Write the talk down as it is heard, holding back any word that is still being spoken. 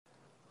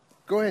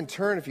Go ahead and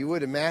turn, if you would,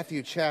 to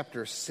Matthew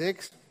chapter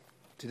 6.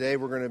 Today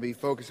we're going to be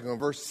focusing on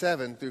verse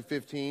 7 through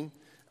 15.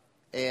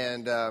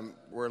 And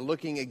we're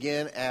looking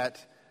again at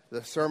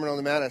the Sermon on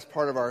the Mount as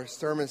part of our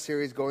sermon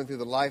series going through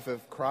the life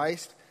of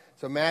Christ.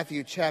 So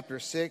Matthew chapter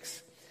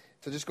 6.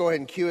 So just go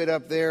ahead and cue it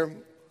up there.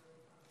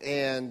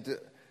 And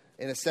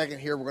in a second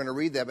here we're going to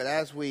read that. But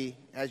as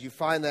you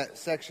find that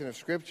section of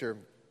Scripture,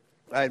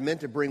 I had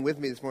meant to bring with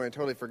me this morning, I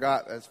totally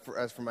forgot,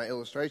 as for my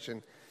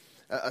illustration,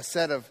 a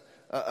set of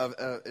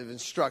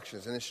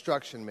instructions, an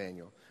instruction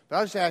manual. But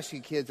I'll just ask you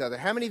kids out there,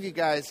 how many of you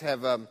guys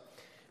have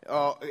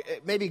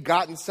maybe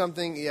gotten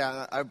something?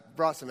 Yeah, I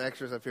brought some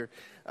extras up here.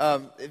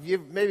 If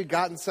you've maybe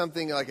gotten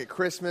something like at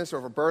Christmas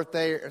or for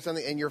birthday or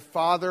something, and your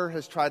father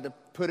has tried to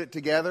put it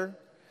together,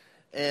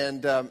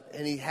 and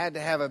he had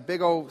to have a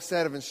big old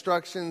set of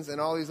instructions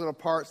and all these little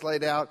parts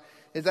laid out.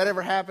 Has that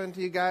ever happened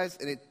to you guys?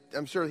 And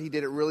I'm sure he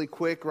did it really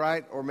quick,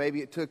 right? Or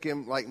maybe it took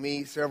him, like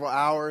me, several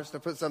hours to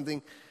put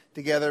something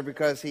together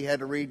because he had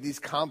to read these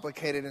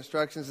complicated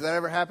instructions. Has that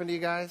ever happened to you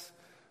guys?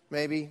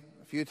 Maybe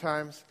a few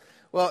times.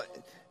 Well,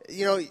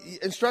 you know,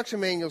 instruction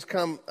manuals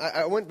come.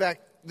 I went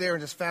back there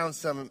and just found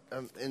some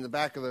in the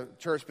back of the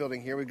church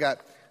building here. We've got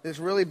this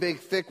really big,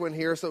 thick one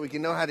here so we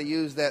can know how to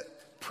use that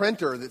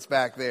printer that's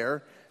back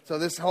there. So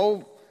this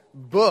whole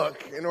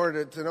book, in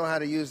order to know how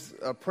to use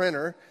a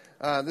printer,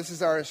 this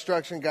is our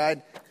instruction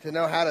guide to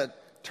know how to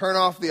turn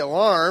off the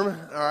alarm,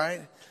 all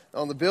right,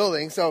 on the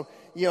building. So,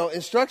 you know,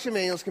 instruction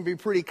manuals can be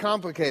pretty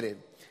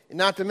complicated. And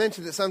not to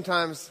mention that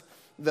sometimes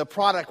the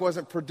product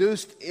wasn't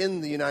produced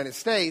in the United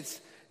States,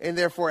 and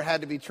therefore it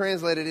had to be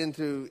translated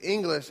into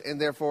English,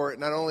 and therefore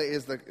not only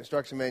is the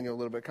instruction manual a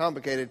little bit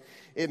complicated,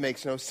 it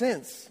makes no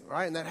sense,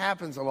 right? And that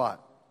happens a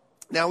lot.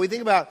 Now, we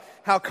think about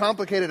how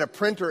complicated a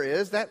printer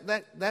is.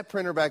 That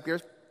printer back there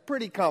is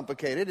pretty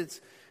complicated.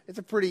 It's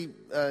a pretty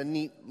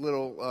neat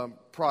little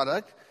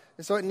product,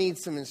 and so it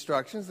needs some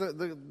instructions.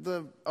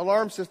 The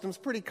alarm system's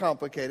pretty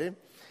complicated.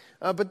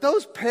 But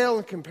those pale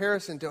in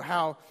comparison to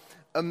how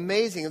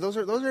amazing, those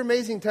are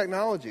amazing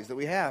technologies that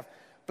we have,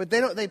 but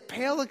they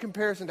pale in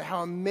comparison to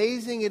how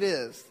amazing it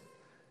is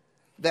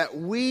that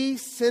we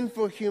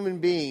sinful human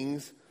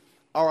beings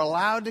are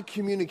allowed to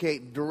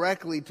communicate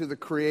directly to the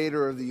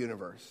creator of the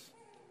universe.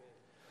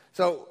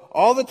 So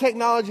all the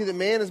technology that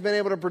man has been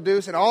able to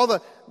produce and all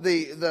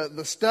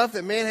the stuff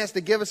that man has to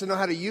give us to know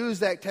how to use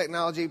that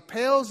technology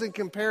pales in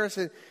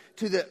comparison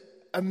to the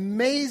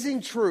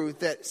amazing truth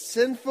that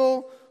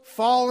sinful,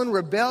 fallen,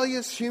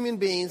 rebellious human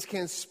beings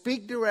can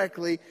speak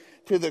directly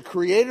to the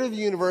creator of the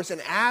universe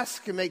and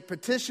ask and make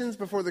petitions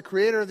before the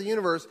creator of the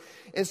universe.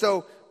 And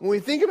so when we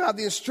think about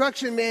the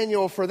instruction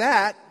manual for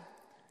that,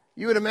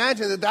 you would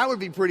imagine that would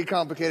be pretty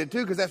complicated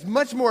too, because that's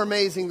much more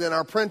amazing than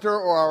our printer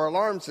or our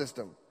alarm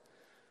system.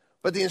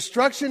 But the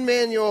instruction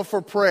manual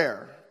for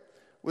prayer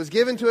was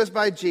given to us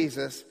by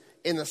Jesus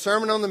in the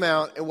Sermon on the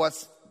Mount and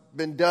what's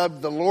been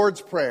dubbed the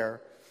Lord's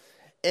Prayer.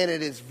 And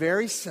it is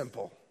very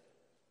simple,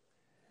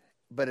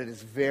 but it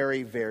is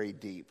very, very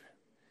deep.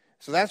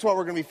 So that's what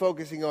we're going to be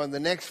focusing on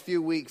the next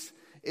few weeks,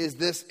 is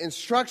this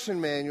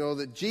instruction manual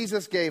that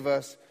Jesus gave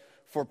us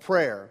for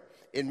prayer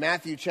in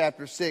Matthew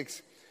chapter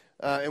 6.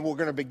 And we're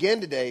going to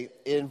begin today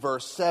in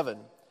verse 7.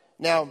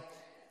 Now,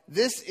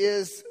 this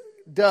is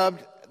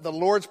dubbed the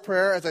Lord's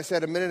Prayer, as I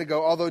said a minute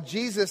ago. Although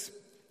Jesus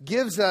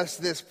gives us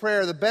this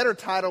prayer, the better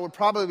title would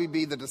probably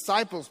be the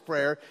disciples'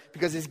 prayer,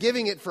 because he's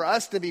giving it for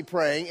us to be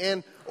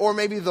praying, or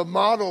maybe the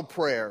model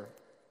prayer.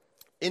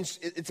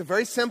 It's a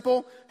very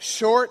simple,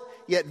 short,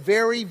 yet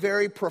very,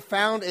 very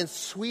profound and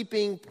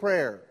sweeping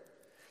prayer.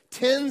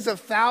 Tens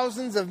of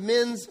thousands of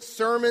men's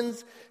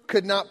sermons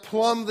could not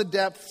plumb the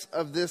depths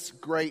of this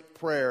great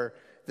prayer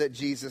that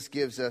Jesus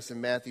gives us in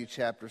Matthew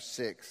chapter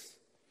 6.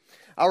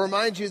 I'll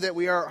remind you that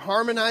we are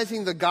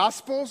harmonizing the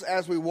Gospels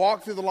as we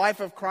walk through the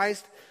life of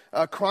Christ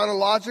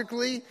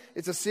chronologically.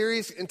 It's a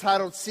series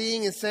entitled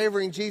Seeing and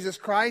Savoring Jesus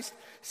Christ.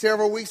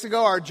 Several weeks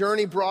ago, our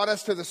journey brought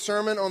us to the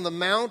Sermon on the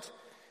Mount.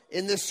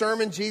 In this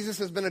sermon, Jesus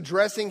has been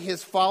addressing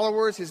his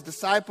followers, his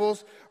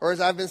disciples, or as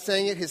I've been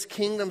saying it, his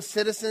kingdom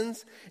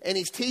citizens. And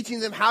he's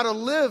teaching them how to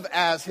live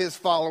as his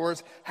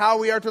followers, how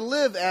we are to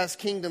live as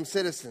kingdom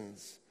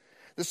citizens.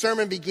 The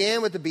sermon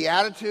began with the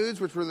Beatitudes,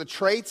 which were the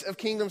traits of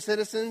kingdom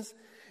citizens.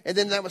 And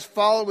then that was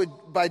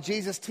followed by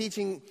Jesus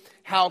teaching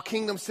how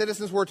kingdom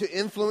citizens were to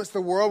influence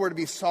the world, were to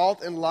be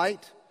salt and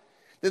light.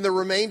 Then the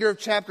remainder of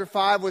chapter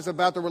 5 was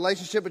about the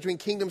relationship between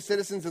kingdom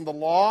citizens and the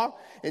law.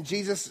 And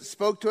Jesus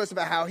spoke to us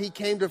about how he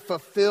came to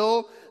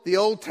fulfill the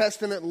Old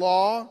Testament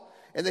law,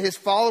 and that his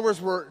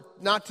followers were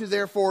not to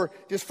therefore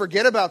just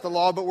forget about the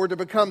law, but were to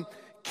become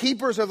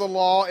keepers of the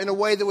law in a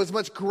way that was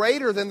much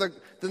greater than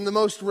the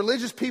most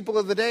religious people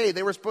of the day.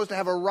 They were supposed to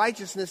have a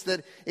righteousness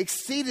that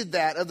exceeded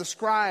that of the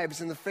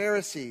scribes and the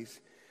Pharisees.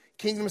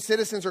 Kingdom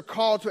citizens are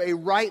called to a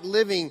right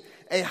living,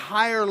 a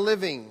higher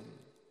living.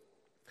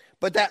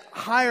 But that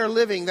higher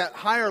living, that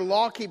higher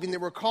law-keeping that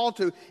we're called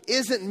to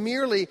isn't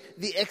merely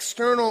the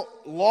external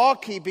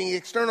law-keeping,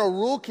 external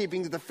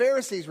rule-keeping that the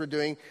Pharisees were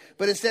doing,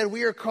 but instead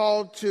we are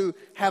called to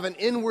have an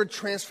inward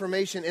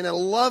transformation and a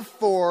love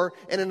for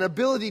and an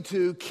ability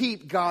to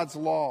keep God's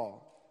law.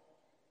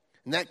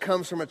 And that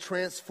comes from a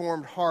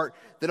transformed heart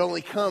that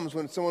only comes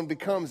when someone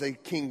becomes a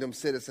kingdom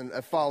citizen,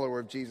 a follower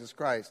of Jesus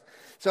Christ.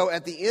 So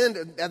at the end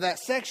of that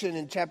section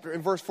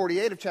in verse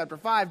 48 of chapter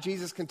 5,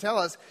 Jesus can tell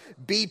us,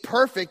 be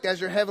perfect as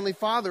your heavenly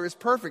Father is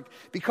perfect.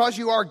 Because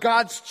you are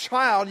God's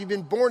child, you've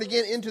been born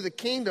again into the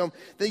kingdom,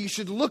 that you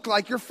should look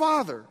like your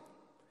Father.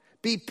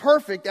 Be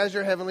perfect as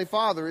your heavenly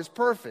Father is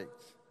perfect.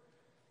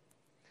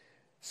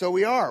 So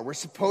we're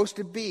supposed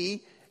to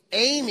be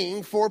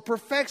aiming for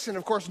perfection.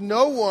 Of course,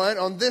 no one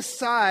on this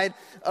side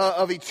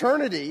of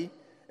eternity,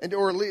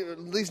 or at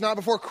least not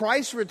before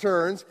Christ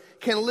returns,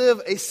 can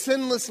live a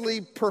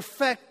sinlessly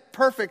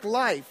perfect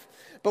life.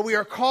 But we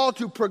are called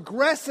to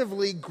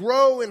progressively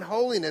grow in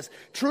holiness.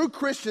 True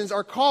Christians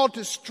are called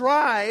to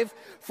strive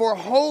for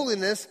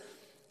holiness,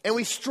 and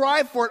we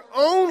strive for it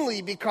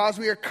only because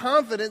we are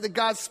confident that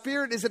God's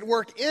Spirit is at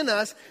work in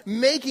us,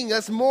 making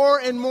us more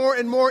and more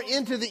and more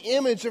into the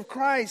image of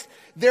Christ.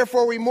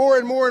 Therefore, we more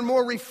and more and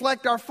more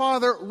reflect our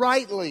Father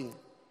rightly.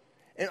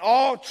 And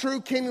all true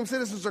kingdom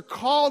citizens are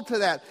called to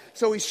that.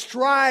 So we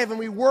strive and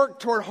we work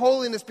toward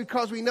holiness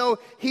because we know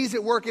He's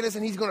at work in us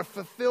and He's going to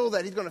fulfill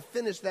that. He's going to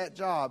finish that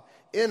job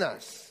in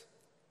us.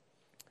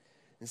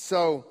 And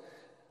so,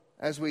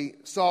 as we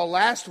saw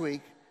last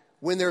week,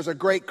 when there's a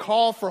great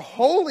call for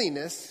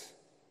holiness,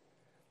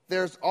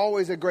 there's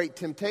always a great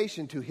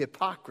temptation to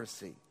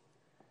hypocrisy.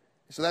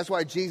 So that's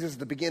why Jesus, at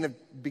the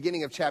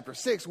beginning of chapter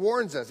 6,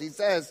 warns us. He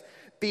says,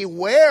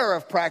 beware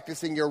of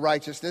practicing your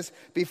righteousness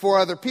before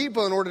other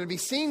people in order to be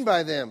seen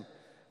by them,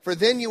 for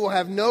then you will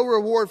have no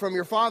reward from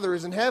your Father who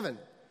is in heaven.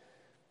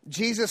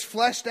 Jesus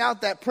fleshed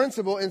out that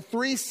principle in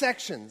 3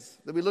 sections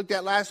that we looked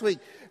at last week.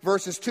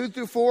 Verses 2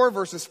 through 4,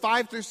 verses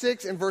 5 through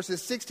 6, and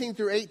verses 16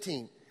 through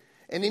 18.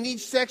 And in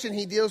each section,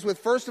 he deals with,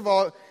 first of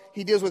all,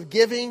 he deals with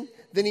giving,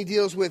 then he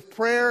deals with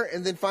prayer,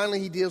 and then finally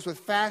he deals with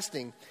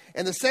fasting.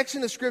 And the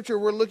section of Scripture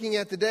we're looking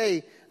at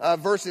today,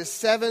 verses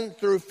 7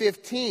 through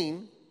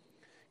 15,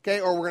 okay,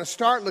 or we're going to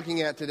start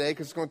looking at today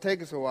because it's going to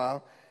take us a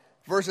while,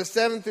 verses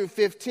 7 through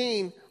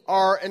 15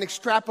 are an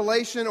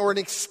extrapolation or an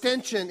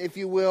extension, if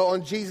you will,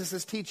 on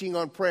Jesus' teaching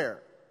on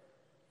prayer.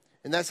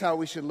 And that's how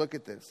we should look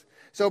at this.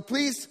 So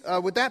please,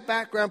 with that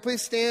background,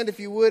 please stand, if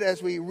you would,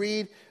 as we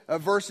read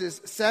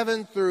verses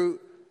 7 through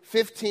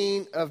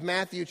 15 of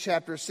Matthew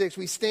chapter 6.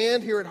 We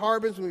stand here at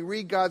Harbins when we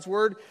read God's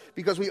Word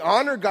because we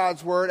honor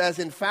God's Word as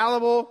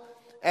infallible,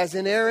 as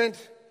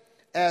inerrant,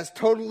 as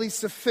totally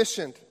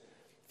sufficient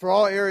for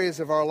all areas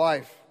of our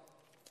life.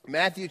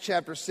 Matthew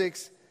chapter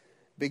 6,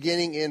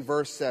 beginning in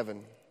verse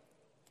 7.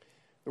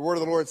 The Word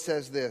of the Lord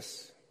says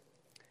this,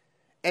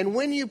 "And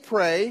when you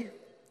pray,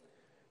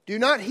 do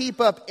not heap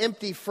up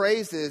empty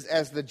phrases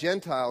as the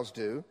Gentiles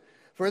do,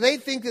 for they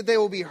think that they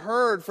will be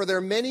heard for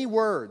their many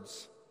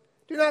words.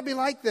 Do not be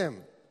like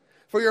them,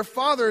 for your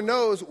Father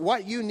knows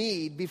what you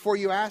need before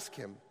you ask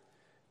Him.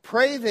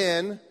 Pray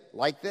then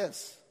like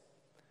this,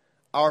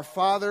 Our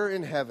Father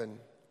in heaven,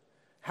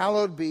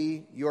 hallowed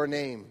be your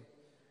name.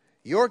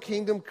 Your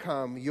kingdom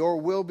come, your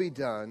will be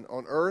done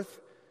on earth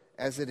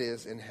as it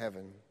is in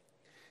heaven.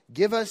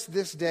 Give us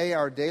this day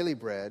our daily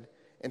bread,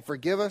 and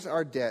forgive us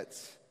our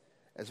debts,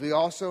 as we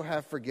also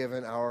have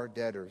forgiven our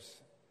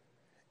debtors.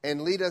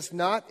 And lead us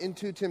not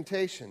into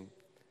temptation,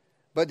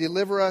 but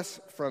deliver us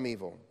from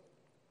evil.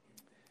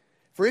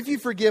 For if you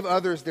forgive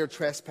others their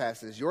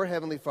trespasses, your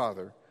heavenly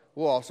Father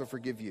will also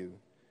forgive you.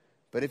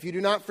 But if you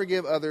do not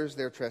forgive others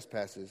their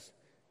trespasses,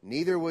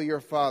 neither will your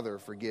Father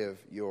forgive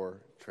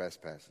your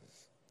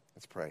trespasses."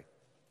 Let's pray.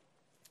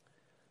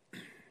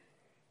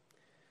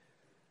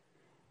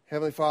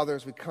 Heavenly Father,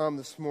 as we come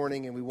this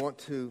morning and we want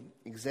to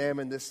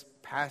examine this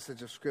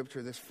passage of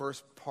Scripture, this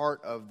first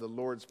part of the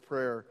Lord's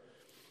Prayer,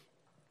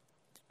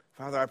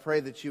 Father, I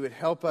pray that you would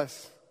help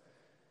us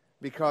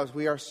because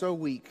we are so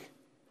weak.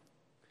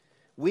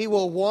 We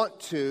will want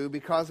to,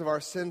 because of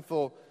our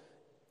sinful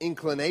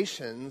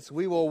inclinations,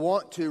 we will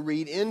want to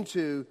read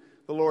into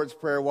the Lord's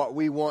Prayer what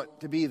we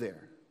want to be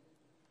there.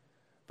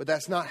 But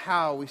that's not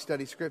how we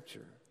study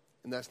Scripture,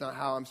 and that's not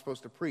how I'm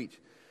supposed to preach.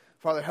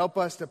 Father, help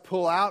us to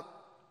pull out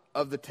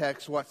of the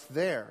text what's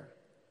there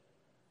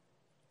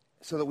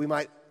so that we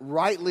might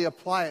rightly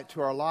apply it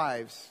to our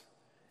lives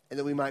and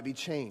that we might be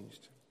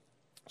changed.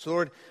 So,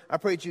 Lord, I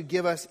pray that you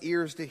give us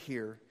ears to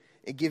hear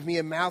and give me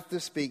a mouth to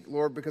speak,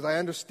 Lord, because I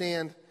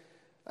understand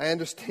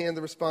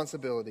the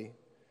responsibility.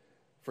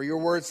 For your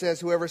word says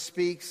whoever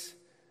speaks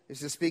is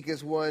to speak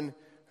as one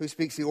who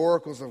speaks the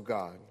oracles of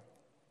God.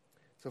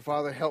 So,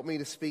 Father, help me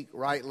to speak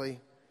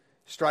rightly,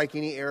 strike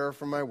any error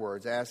from my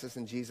words. I ask this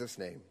in Jesus'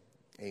 name.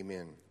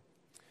 Amen.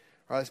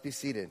 All right, let's be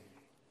seated.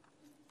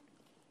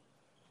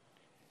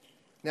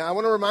 Now, I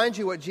want to remind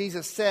you what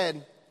Jesus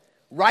said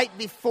right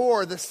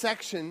before the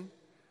section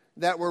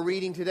that we're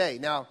reading today.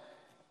 Now,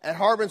 at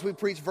Harbins, we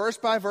preach verse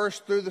by verse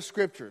through the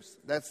Scriptures.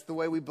 That's the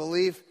way we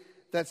believe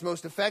that's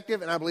most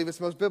effective, and I believe it's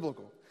most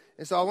biblical.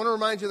 And so I want to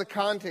remind you of the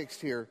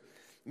context here.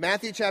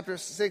 Matthew chapter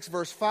 6,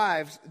 verse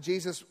 5,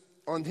 Jesus,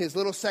 on his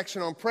little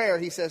section on prayer,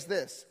 he says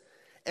this,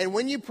 "And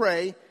when you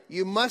pray,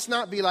 you must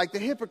not be like the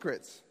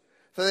hypocrites,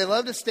 for they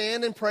love to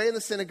stand and pray in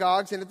the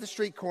synagogues and at the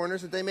street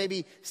corners, that they may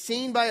be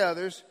seen by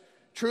others.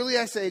 Truly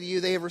I say to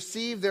you, they have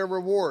received their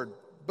reward.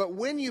 But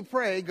when you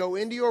pray, go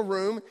into your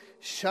room,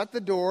 shut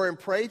the door, and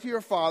pray to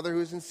your Father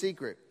who is in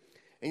secret.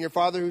 And your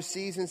Father who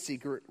sees in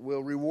secret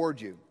will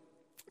reward you."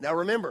 Now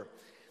remember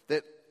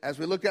that, as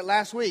we looked at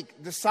last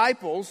week,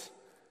 disciples,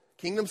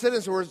 kingdom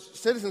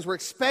citizens were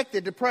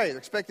expected to pray. They're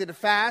expected to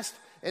fast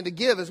and to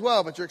give as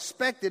well, but you're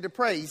expected to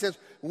pray. He says,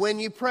 when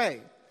you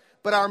pray.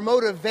 But our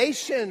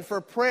motivation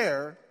for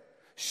prayer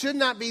should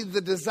not be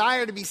the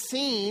desire to be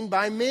seen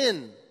by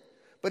men,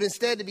 but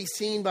instead to be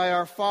seen by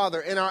our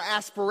Father. And our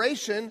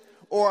aspiration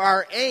or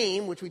our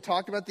aim, which we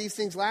talked about these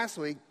things last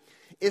week,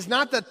 is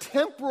not the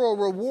temporal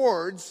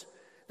rewards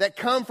that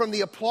come from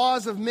the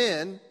applause of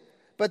men,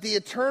 but the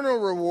eternal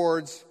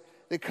rewards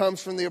that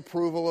comes from the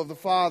approval of the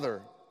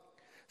Father.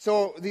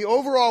 So the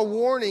overall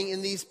warning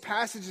in these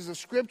passages of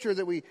Scripture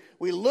that we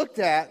looked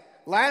at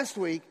last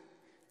week,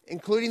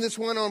 including this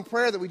one on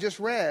prayer that we just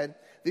read,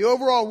 the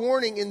overall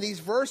warning in these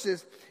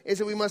verses is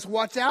that we must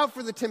watch out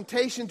for the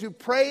temptation to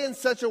pray in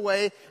such a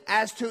way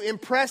as to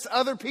impress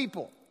other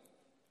people.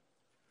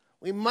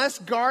 We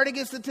must guard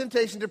against the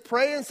temptation to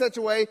pray in such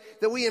a way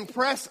that we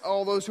impress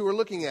all those who are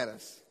looking at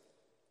us.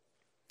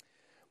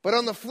 But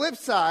on the flip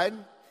side,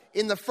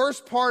 in the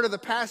first part of the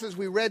passage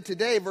we read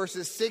today,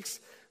 verses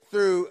 6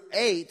 through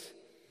 8,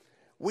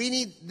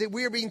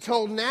 we are being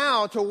told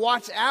now to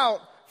watch out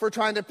for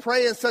trying to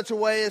pray in such a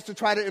way as to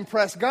try to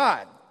impress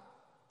God.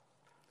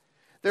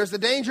 There's the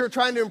danger of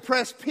trying to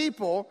impress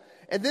people,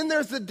 and then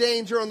there's the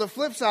danger on the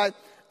flip side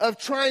of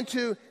trying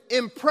to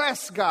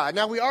impress God.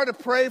 Now, we are to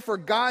pray for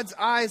God's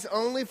eyes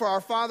only, for our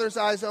Father's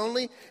eyes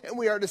only, and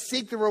we are to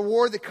seek the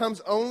reward that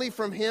comes only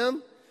from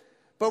Him.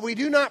 But we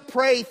do not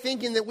pray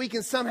thinking that we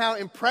can somehow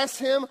impress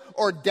Him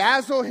or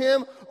dazzle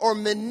Him or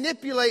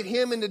manipulate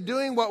Him into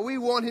doing what we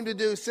want Him to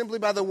do simply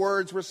by the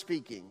words we're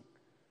speaking.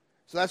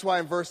 So that's why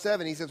in verse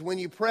 7 he says, when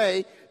you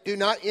pray, do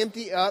not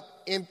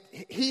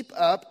heap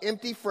up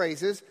empty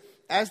phrases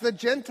as the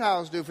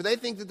Gentiles do, for they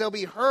think that they'll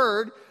be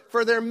heard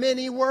for their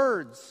many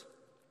words.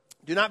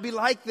 Do not be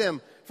like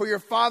them, for your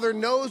Father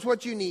knows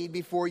what you need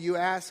before you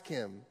ask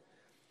Him.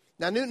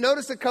 Now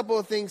notice a couple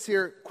of things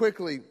here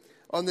quickly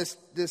on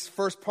this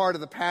first part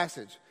of the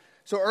passage.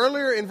 So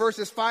earlier in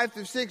verses 5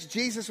 through 6,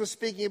 Jesus was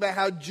speaking about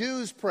how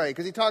Jews pray,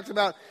 because he talks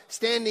about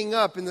standing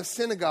up in the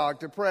synagogue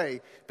to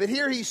pray. But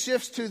here he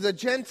shifts to the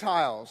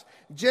Gentiles.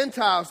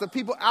 Gentiles, the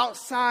people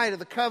outside of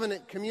the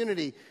covenant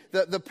community,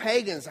 the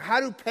pagans.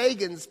 How do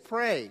pagans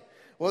pray?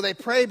 Well, they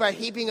pray by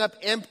heaping up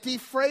empty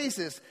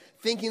phrases,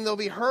 thinking they'll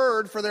be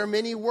heard for their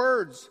many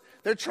words.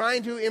 They're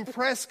trying to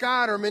impress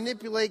God or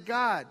manipulate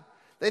God.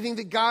 They think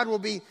that God will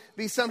be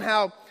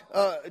somehow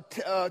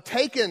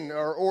taken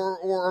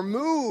or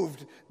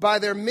moved by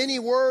their many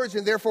words,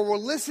 and therefore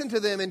will listen to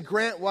them and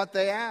grant what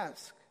they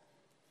ask.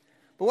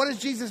 But what does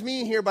Jesus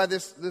mean here by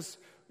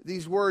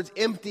these words,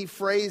 empty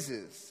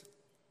phrases?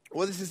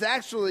 Well, this is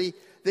actually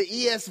the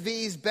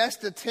ESV's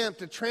best attempt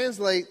to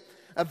translate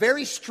a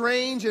very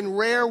strange and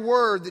rare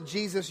word that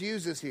Jesus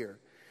uses here.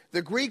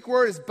 The Greek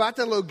word is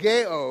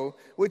batalogeo,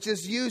 which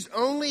is used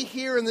only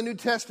here in the New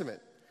Testament.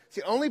 It's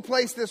the only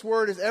place this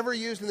word is ever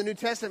used in the New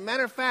Testament.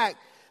 Matter of fact,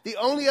 the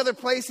only other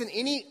place in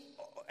any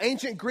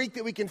ancient Greek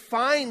that we can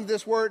find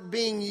this word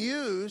being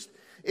used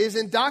is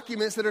in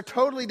documents that are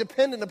totally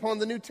dependent upon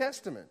the New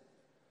Testament.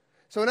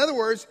 So in other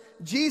words,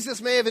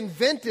 Jesus may have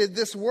invented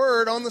this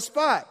word on the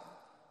spot.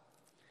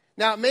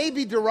 Now, it may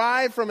be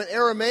derived from an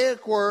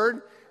Aramaic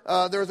word.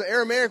 There's an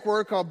Aramaic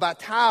word called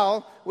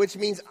batal, which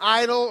means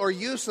idle or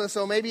useless.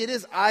 So maybe it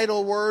is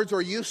idle words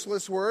or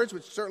useless words,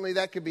 which certainly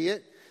that could be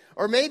it.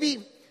 Or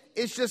maybe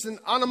it's just an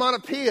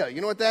onomatopoeia.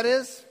 You know what that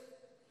is?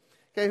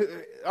 Okay,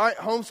 all right,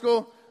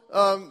 homeschool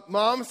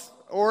moms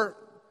or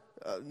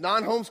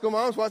non-homeschool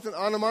moms, what's an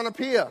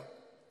onomatopoeia?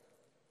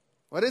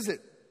 What is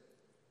it?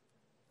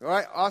 All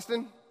right,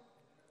 Austin?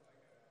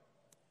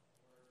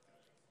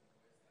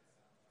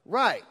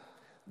 Right.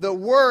 The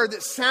word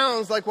that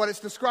sounds like what it's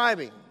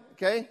describing,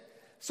 okay?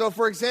 So,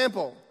 for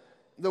example,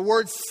 the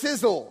word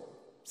sizzle,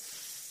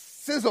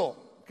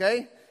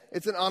 okay?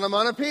 It's an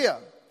onomatopoeia.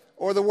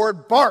 Or the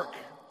word bark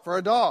for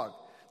a dog.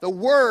 The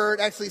word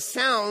actually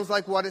sounds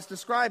like what it's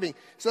describing.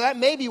 So that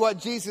may be what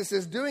Jesus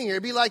is doing here.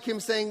 It'd be like him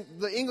saying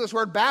the English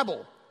word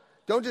babble.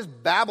 Don't just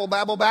babble,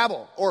 babble,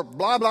 babble. Or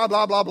blah, blah,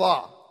 blah, blah,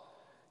 blah.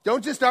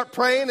 Don't just start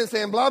praying and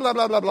saying blah, blah,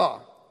 blah, blah,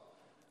 blah.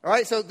 All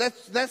right, so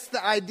that's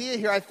the idea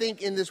here, I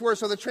think, in this word.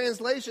 So the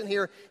translation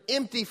here,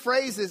 empty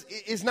phrases,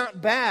 is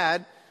not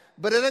bad,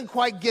 but it doesn't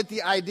quite get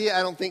the idea,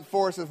 I don't think,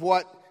 for us of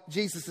what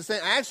Jesus is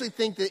saying. I actually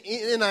think that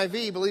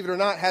NIV, believe it or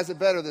not, has it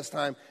better this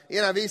time. The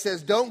NIV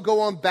says, don't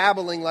go on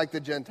babbling like the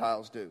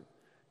Gentiles do.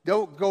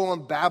 Don't go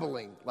on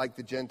babbling like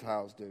the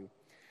Gentiles do.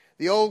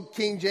 The old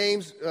King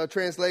James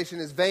translation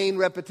is vain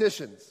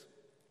repetitions.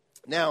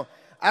 Now,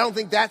 I don't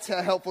think that's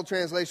a helpful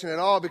translation at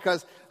all,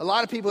 because a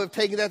lot of people have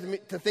taken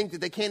that to think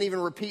that they can't even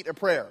repeat a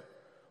prayer.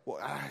 Well,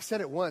 I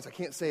said it once, I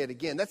can't say it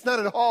again. That's not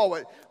at all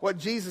what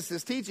Jesus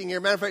is teaching here.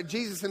 Matter of fact,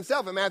 Jesus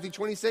himself in Matthew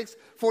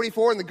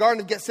 26:44 in the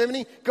Garden of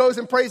Gethsemane goes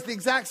and prays the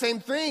exact same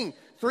thing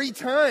 3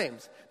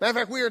 times. Matter of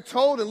fact, we are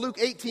told in Luke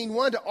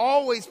 18:1 to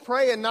always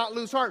pray and not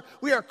lose heart.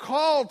 We are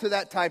called to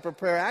that type of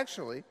prayer,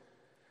 actually.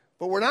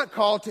 But we're not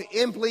called to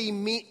empty,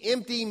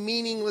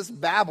 meaningless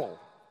babble.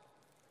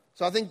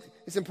 So I think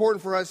it's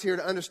important for us here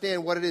to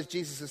understand what it is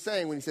Jesus is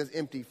saying when he says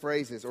empty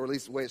phrases, or at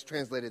least the way it's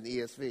translated in the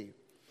ESV.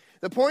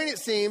 The point, it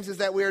seems, is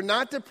that we are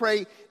not to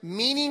pray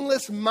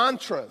meaningless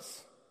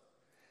mantras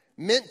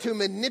meant to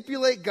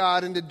manipulate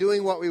God into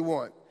doing what we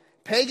want.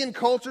 Pagan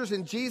cultures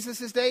in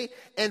Jesus' day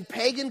and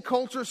pagan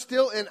cultures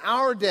still in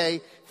our day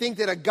think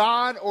that a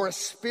God or a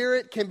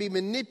spirit can be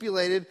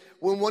manipulated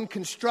when one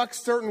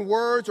constructs certain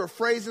words or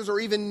phrases or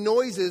even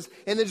noises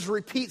and then just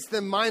repeats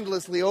them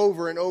mindlessly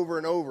over and over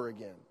and over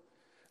again.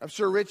 I'm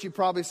sure, Rich, you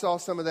probably saw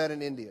some of that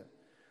in India.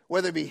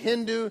 Whether it be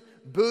Hindu,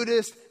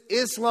 Buddhist,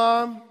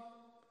 Islam,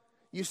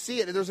 you see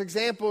it. There's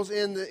examples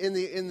in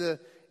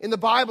the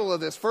Bible of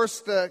this. 1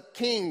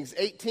 Kings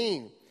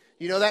 18.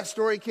 You know that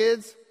story,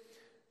 kids?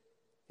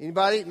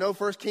 Anybody know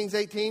 1 Kings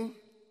 18?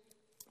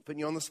 Putting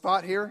you on the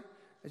spot here,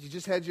 as you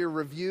just had your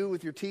review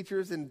with your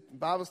teachers in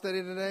Bible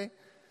study today.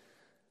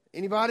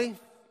 Anybody?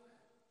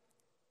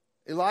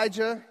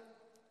 Elijah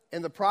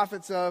and the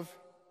prophets of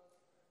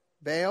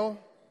Baal,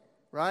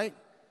 right?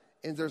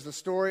 And there's the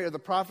story of the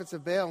prophets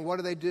of Baal, and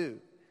what do?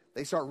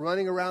 They start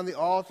running around the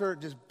altar,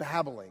 just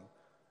babbling,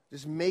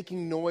 just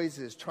making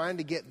noises, trying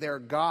to get their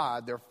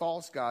God, their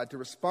false God, to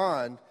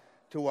respond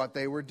to what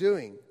they were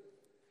doing.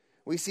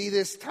 We see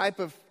this type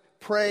of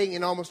praying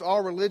in almost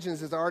all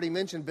religions, as I already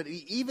mentioned, but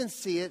we even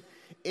see it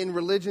in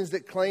religions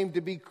that claim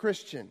to be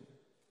Christian.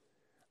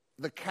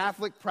 The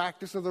Catholic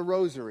practice of the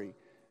rosary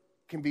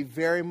can be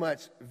very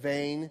much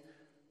vain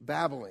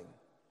babbling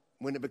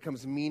when it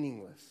becomes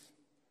meaningless.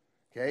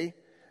 Okay?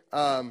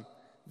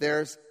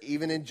 There's,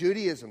 even in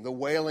Judaism, the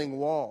Wailing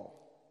Wall.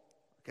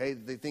 Okay?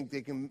 They think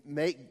they can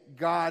make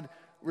God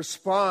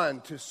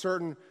respond to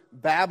certain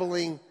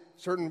babbling,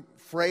 certain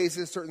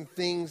phrases, certain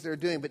things they're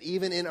doing. But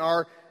even in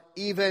our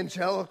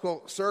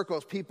evangelical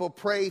circles, people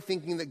pray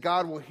thinking that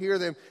God will hear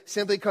them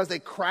simply because they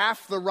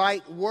craft the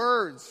right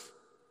words.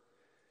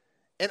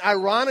 And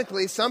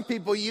ironically, some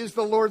people use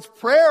the Lord's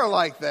Prayer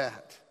like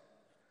that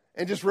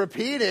and just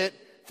repeat it,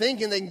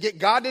 thinking they can get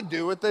God to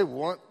do what they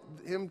want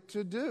him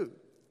to do.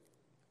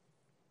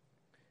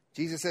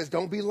 Jesus says,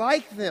 don't be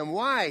like them.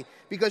 Why?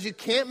 Because you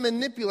can't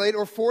manipulate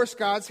or force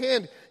God's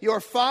hand.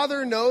 Your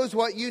Father knows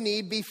what you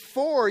need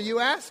before you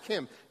ask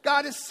him.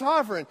 God is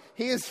sovereign.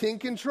 He is in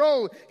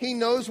control. He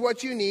knows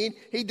what you need.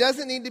 He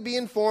doesn't need to be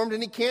informed,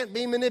 and he can't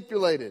be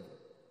manipulated.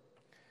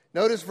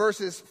 Notice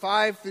verses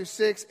 5 through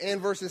 6 and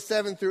verses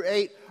 7 through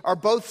 8 are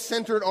both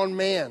centered on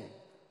man.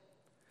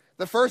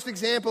 The first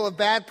example of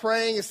bad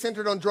praying is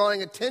centered on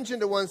drawing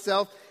attention to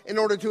oneself in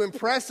order to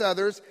impress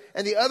others.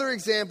 And the other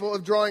example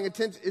of drawing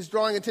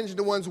attention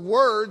to one's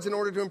words in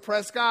order to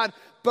impress God.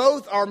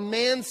 Both are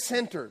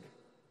man-centered.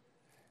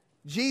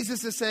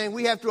 Jesus is saying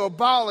we have to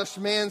abolish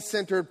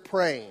man-centered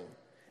praying.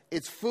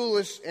 It's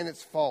foolish and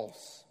it's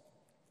false.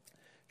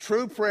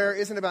 True prayer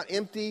isn't about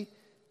empty,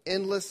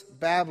 endless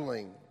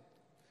babbling.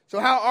 So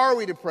how are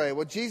we to pray?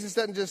 Well, Jesus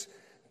doesn't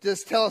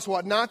just tell us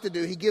what not to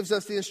do. He gives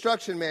us the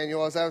instruction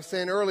manual, as I was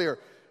saying earlier.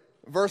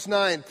 Verse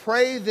 9,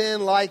 pray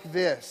then like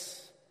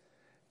this.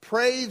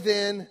 Pray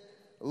then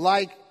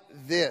like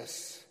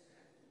this.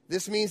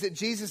 This means that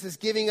Jesus is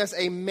giving us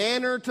a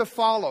manner to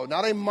follow,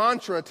 not a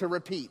mantra to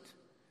repeat.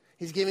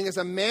 He's giving us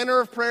a manner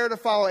of prayer to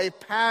follow, a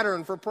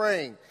pattern for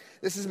praying.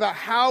 This is about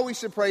how we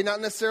should pray,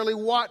 not necessarily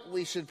what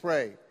we should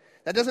pray.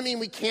 That doesn't mean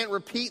we can't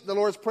repeat the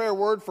Lord's Prayer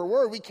word for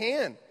word. We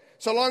can,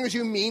 so long as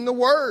you mean the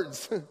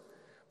words.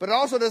 But it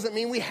also doesn't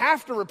mean we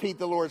have to repeat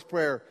the Lord's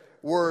Prayer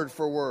word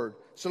for word,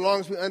 so long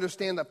as we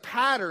understand the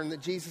pattern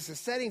that Jesus is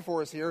setting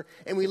for us here,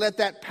 and we let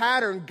that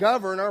pattern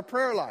govern our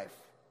prayer life.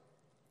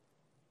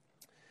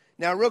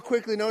 Now, real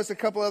quickly, notice a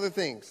couple other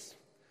things.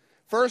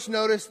 First,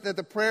 notice that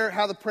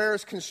how the prayer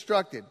is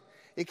constructed.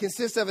 It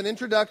consists of an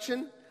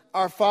introduction,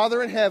 our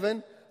Father in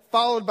heaven,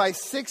 followed by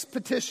 6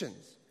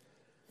 petitions.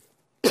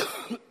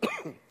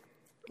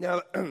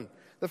 Now,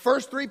 the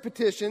first 3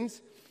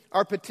 petitions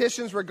are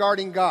petitions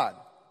regarding God.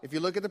 If you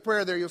look at the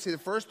prayer there, you'll see the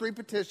first 3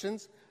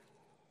 petitions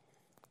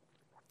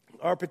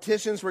are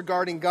petitions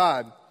regarding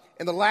God.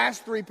 And the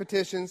last 3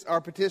 petitions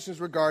are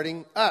petitions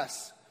regarding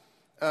us.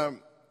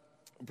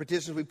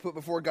 Petitions we put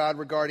before God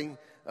regarding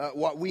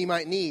what we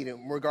might need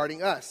and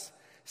regarding us.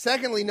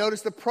 Secondly,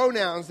 notice the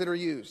pronouns that are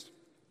used.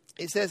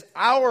 It says,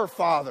 our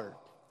Father,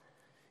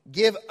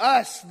 give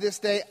us this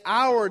day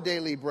our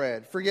daily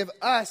bread. Forgive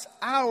us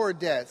our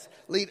debts.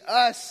 Lead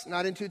us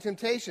not into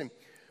temptation.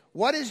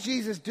 What is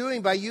Jesus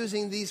doing by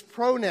using these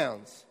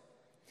pronouns?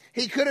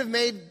 He could have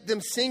made them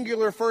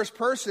singular first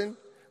person.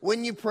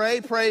 When you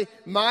pray, pray,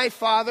 my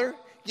Father,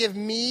 give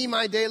me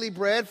my daily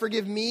bread,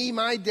 forgive me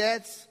my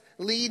debts,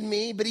 lead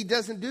me. But he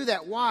doesn't do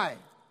that. Why?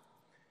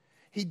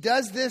 He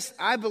does this,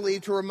 I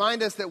believe, to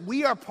remind us that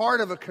we are part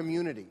of a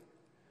community.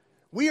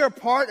 We are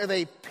part of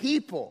a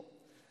people.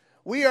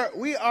 We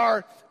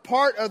are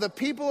part of the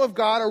people of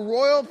God, a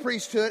royal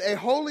priesthood, a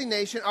holy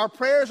nation. Our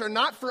prayers are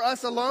not for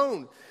us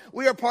alone.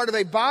 We are part of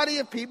a body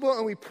of people,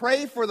 and we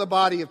pray for the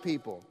body of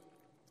people.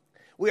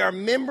 We are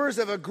members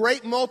of a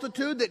great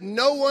multitude that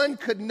no one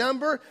could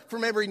number,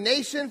 from every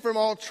nation, from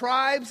all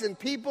tribes and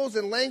peoples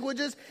and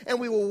languages, and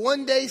we will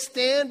one day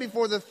stand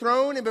before the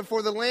throne and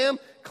before the Lamb,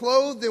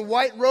 clothed in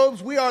white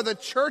robes. We are the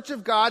church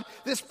of God.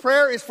 This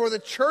prayer is for the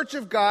church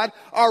of God.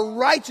 Our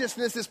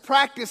righteousness is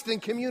practiced in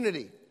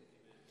community.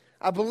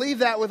 I believe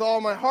that with all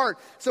my heart.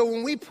 So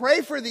when we pray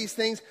for these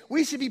things,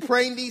 we should be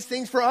praying these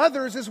things for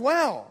others as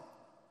well.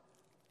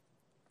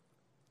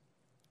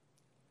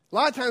 A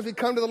lot of times we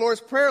come to the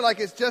Lord's Prayer like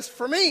it's just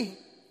for me.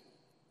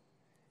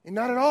 And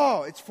not at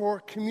all. It's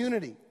for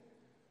community.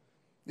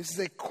 This is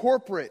a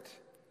corporate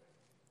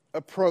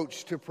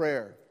approach to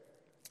prayer.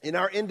 In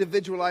our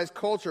individualized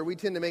culture, we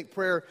tend to make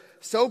prayer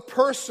so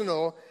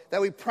personal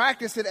that we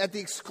practice it at the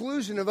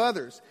exclusion of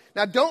others.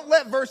 Now, don't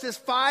let verses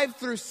 5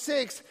 through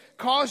 6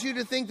 cause you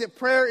to think that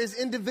prayer is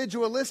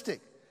individualistic.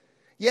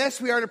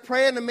 Yes, we are to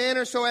pray in a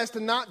manner so as to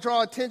not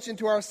draw attention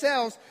to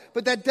ourselves,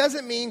 but that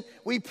doesn't mean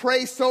we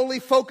pray solely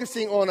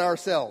focusing on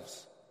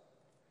ourselves.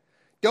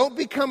 Don't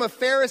become a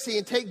Pharisee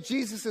and take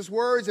Jesus'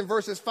 words in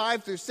verses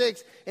 5 through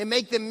 6 and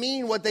make them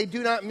mean what they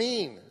do not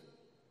mean.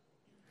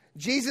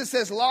 Jesus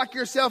says, lock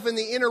yourself in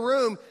the inner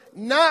room,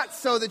 not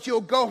so that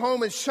you'll go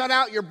home and shut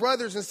out your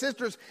brothers and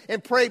sisters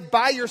and pray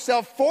by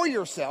yourself for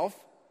yourself.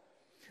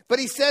 But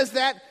he says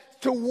that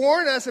to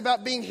warn us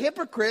about being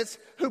hypocrites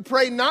who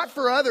pray not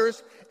for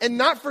others and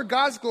not for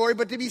God's glory,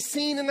 but to be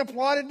seen and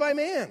applauded by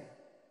man.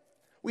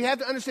 We have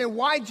to understand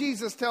why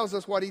Jesus tells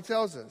us what he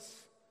tells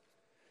us.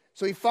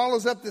 So he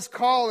follows up this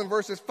call in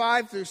verses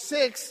 5 through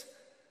 6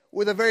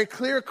 with a very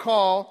clear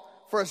call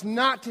for us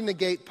not to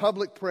negate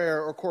public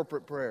prayer or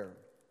corporate prayer.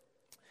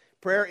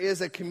 Prayer is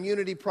a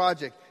community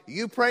project.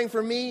 You praying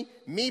for me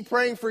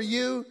praying for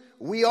you,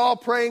 we all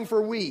praying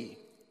for we.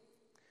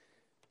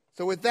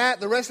 So with that,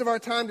 the rest of our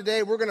time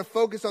today, we're going to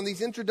focus on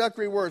these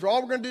introductory words.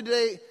 All we're going to do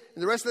today,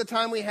 and the rest of the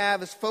time we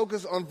have, is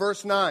focus on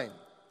verse 9.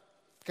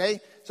 Okay?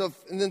 So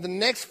and then the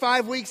next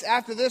 5 weeks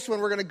after this one,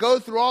 we're going to go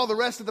through all the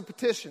rest of the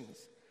petitions.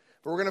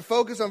 But we're going to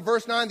focus on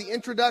verse 9, the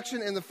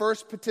introduction and the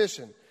first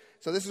petition.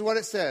 So this is what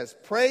it says.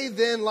 Pray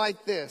then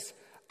like this,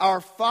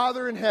 Our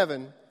Father in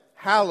heaven,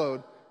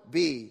 hallowed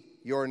be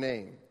your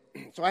name.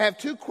 So I have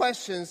 2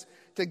 questions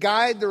to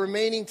guide the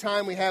remaining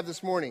time we have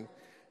this morning.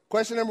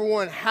 Question number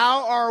 1,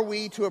 how are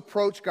we to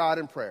approach God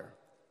in prayer?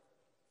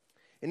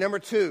 And number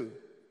 2,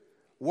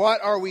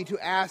 what are we to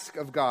ask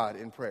of God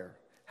in prayer?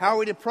 How are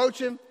we to approach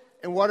him,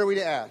 and what are we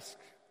to ask?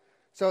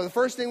 So the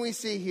first thing we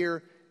see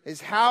here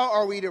is how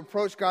are we to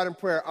approach God in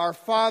prayer? Our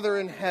Father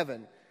in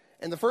heaven.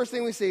 And the first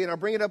thing we see, and I'll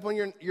bring it up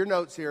on your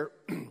notes here,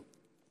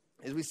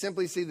 is we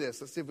simply see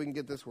this. Let's see if we can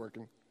get this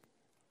working.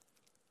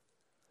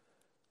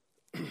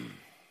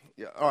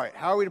 All right,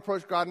 how are we to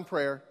approach God in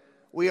prayer?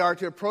 We are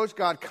to approach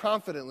God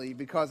confidently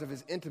because of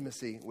his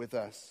intimacy with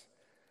us.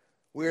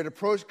 We are to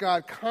approach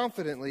God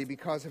confidently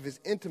because of his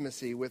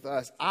intimacy with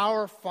us,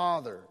 our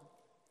Father.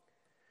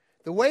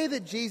 The way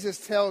that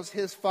Jesus tells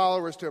his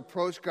followers to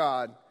approach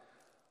God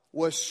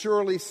was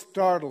surely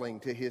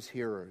startling to his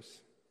hearers.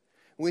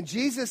 When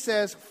Jesus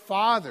says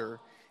Father,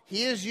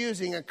 he is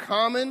using a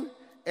common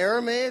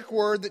Aramaic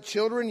word that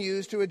children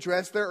use to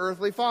address their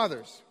earthly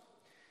fathers.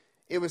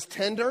 It was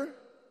tender.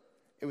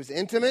 It was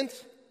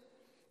intimate.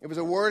 It was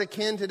a word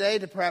akin today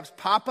to perhaps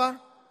Papa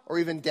or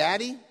even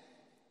Daddy.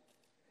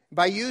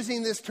 By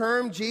using this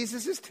term,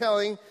 Jesus is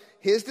telling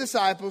his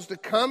disciples to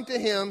come to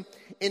him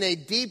in a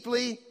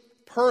deeply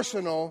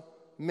personal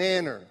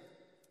manner.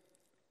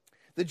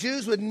 The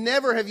Jews would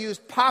never have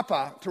used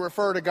Papa to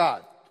refer to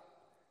God.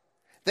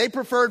 They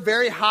preferred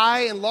very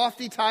high and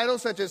lofty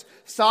titles such as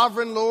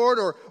Sovereign Lord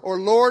or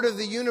Lord of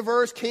the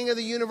universe, King of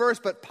the universe,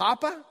 but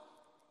Papa?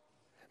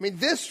 I mean,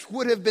 this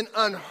would have been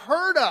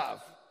unheard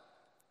of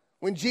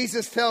when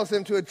Jesus tells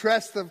them to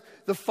address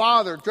the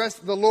Father, address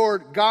the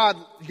Lord God,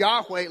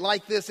 Yahweh,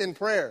 like this in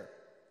prayer.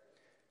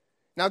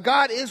 Now,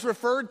 God is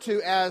referred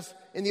to as,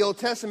 in the Old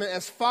Testament,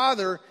 as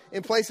Father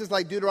in places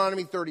like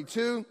Deuteronomy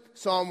 32,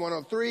 Psalm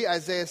 103,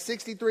 Isaiah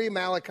 63,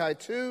 Malachi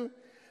 2.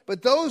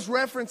 But those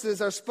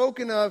references are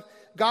spoken of,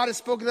 God is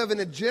spoken of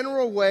in a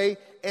general way,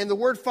 and the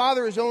word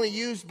Father is only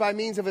used by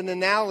means of an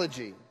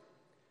analogy.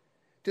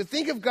 To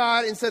think of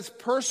God in such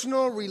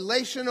personal,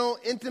 relational,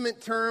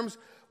 intimate terms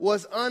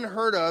was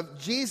unheard of.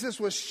 Jesus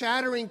was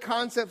shattering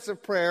concepts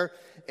of prayer,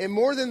 and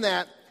more than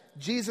that,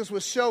 Jesus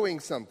was showing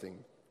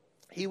something.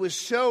 He was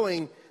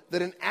showing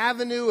that an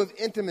avenue of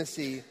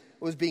intimacy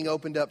was being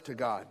opened up to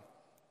God.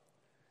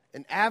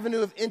 An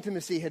avenue of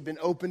intimacy had been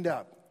opened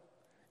up,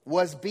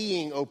 was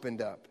being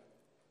opened up.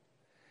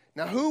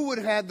 Now, who would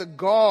have had the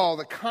gall,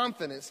 the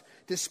confidence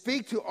to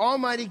speak to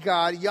Almighty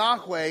God,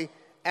 Yahweh,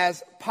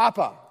 as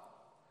Papa?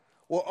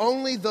 Well,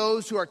 only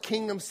those who are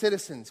kingdom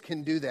citizens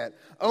can do that.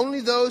 Only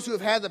those who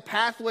have had the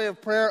pathway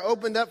of prayer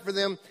opened up for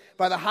them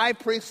by the high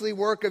priestly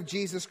work of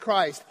Jesus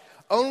Christ.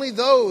 Only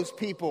those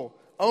people,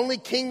 only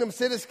kingdom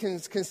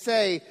citizens can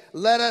say,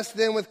 "Let us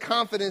then with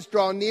confidence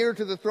draw near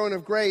to the throne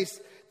of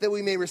grace, that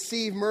we may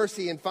receive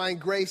mercy and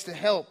find grace to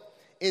help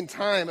in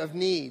time of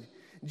need."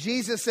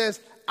 Jesus says,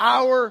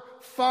 "Our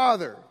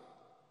Father."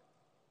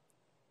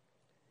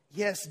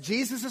 Yes,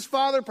 Jesus'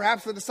 Father.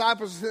 Perhaps the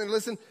disciples are sitting there,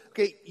 listen,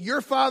 okay, your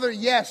Father,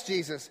 yes,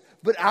 Jesus.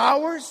 But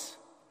ours?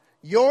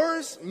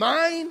 Yours?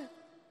 Mine?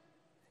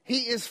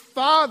 He is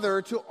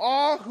Father to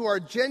all who are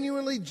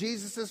genuinely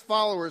Jesus'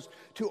 followers,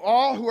 to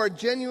all who are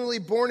genuinely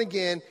born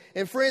again.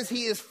 And friends,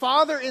 He is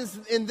Father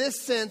in this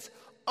sense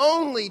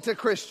only to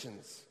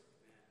Christians.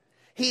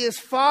 He is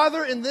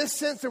Father in this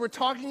sense that we're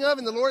talking of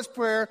in the Lord's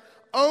Prayer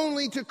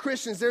only to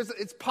Christians.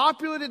 It's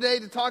popular today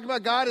to talk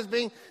about God as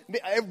being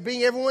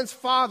everyone's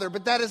Father,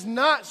 but that is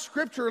not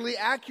scripturally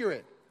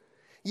accurate.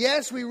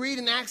 Yes, we read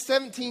in Acts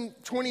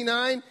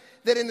 17:29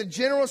 that in the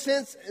general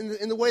sense,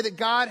 in the way that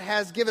God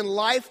has given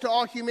life to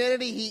all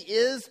humanity, He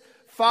is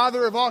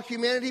Father of all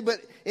humanity. But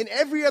in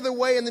every other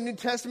way in the New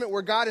Testament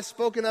where God is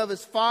spoken of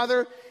as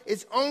Father,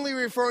 it's only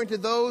referring to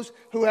those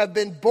who have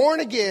been born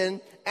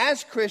again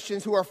as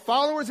Christians, who are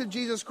followers of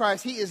Jesus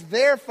Christ. He is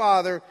their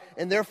Father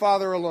and their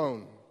Father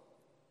alone.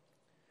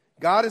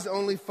 God is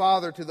only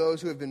Father to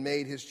those who have been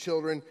made His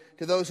children,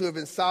 to those who have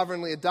been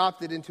sovereignly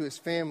adopted into His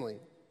family.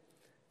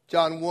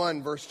 John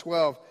 1, verse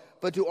 12,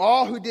 "But to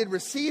all who did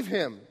receive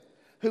Him,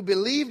 who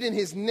believed in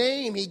His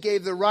name, He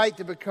gave the right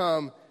to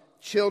become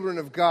children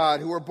of God,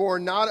 who were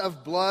born not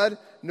of blood,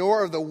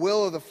 nor of the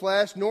will of the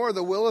flesh, nor of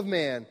the will of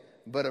man,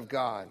 but of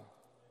God."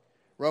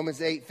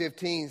 Romans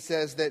 8:15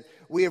 says that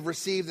we have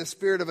received the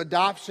spirit of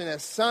adoption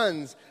as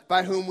sons,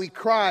 by whom we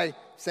cry,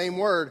 same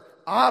word,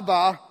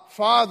 "Abba,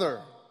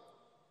 Father."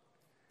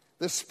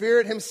 The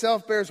Spirit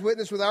Himself bears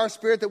witness with our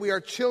spirit that we are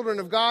children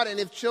of God,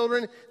 and if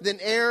children, then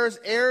heirs,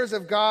 heirs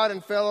of God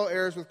and fellow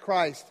heirs with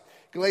Christ.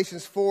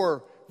 Galatians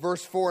 4,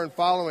 verse 4 and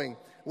following.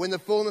 "When the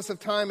fullness of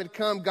time had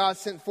come, God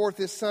sent forth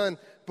His Son,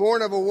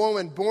 born of a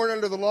woman, born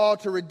under the law,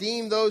 to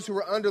redeem those who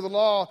were under the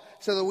law,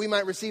 so that we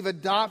might receive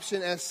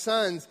adoption as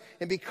sons.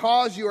 And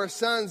because you are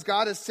sons,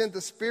 God has sent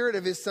the Spirit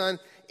of His Son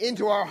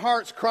into our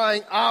hearts,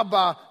 crying,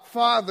 'Abba,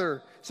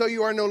 Father.' So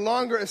you are no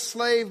longer a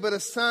slave, but a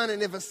son,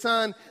 and if a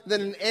son, then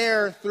an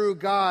heir through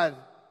God."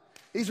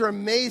 These are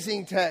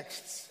amazing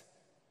texts.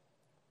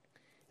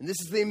 And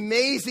this is the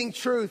amazing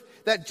truth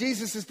that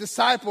Jesus'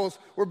 disciples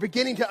were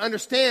beginning to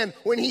understand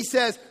when He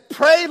says,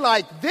 "Pray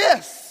like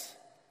this,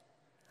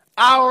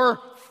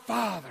 our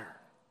Father."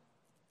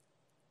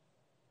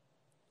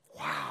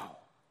 Wow.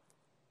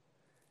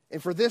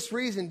 And for this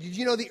reason, did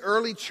you know the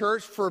early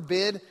church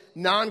forbid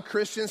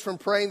non-Christians from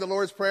praying the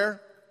Lord's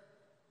Prayer?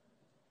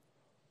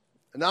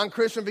 A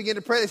non-Christian began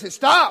to pray. They said,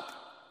 "Stop!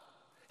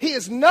 He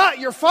is not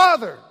your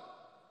Father.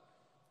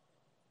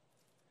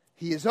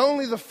 He is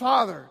only the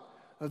Father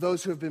of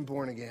those who have been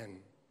born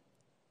again."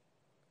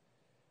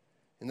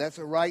 And that's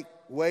a right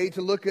way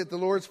to look at the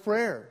Lord's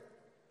Prayer.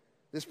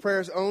 This prayer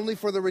is only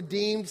for the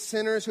redeemed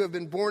sinners who have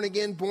been born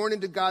again, born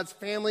into God's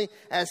family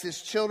as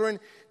His children.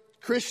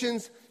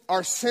 Christians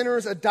are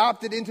sinners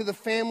adopted into the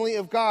family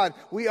of God.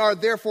 We are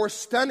therefore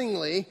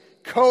stunningly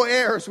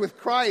co-heirs with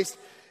Christ.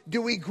 Do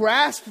we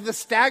grasp the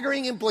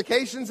staggering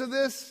implications of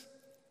this?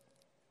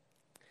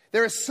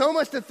 There is so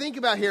much to think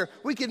about here.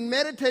 We can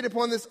meditate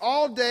upon this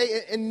all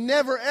day and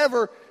never,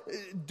 ever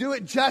do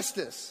it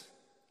justice.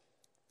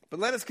 But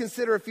let us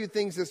consider a few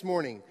things this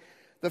morning.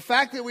 The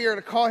fact that we are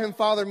to call Him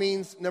Father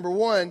means, number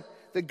one,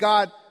 that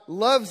God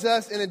loves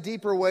us in a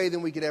deeper way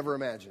than we could ever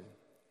imagine.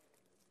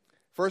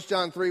 1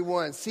 John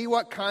 3:1, "See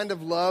what kind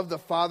of love the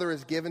Father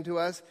has given to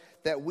us,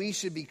 that we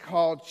should be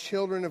called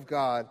children of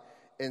God,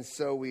 and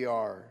so we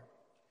are."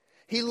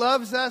 He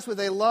loves us with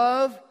a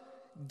love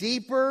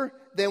deeper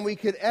than we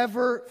could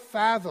ever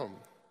fathom.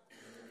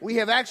 We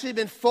have actually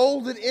been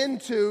folded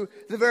into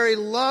the very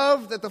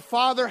love that the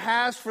Father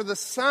has for the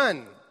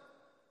Son.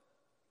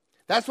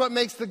 That's what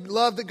makes the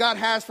love that God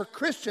has for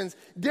Christians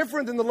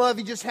different than the love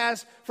He just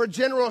has for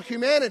general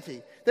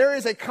humanity. There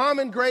is a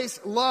common grace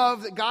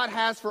love that God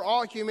has for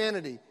all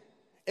humanity.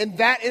 And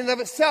that in and of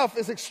itself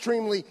is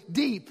extremely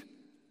deep.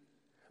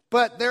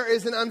 But there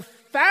is an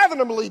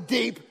unfathomably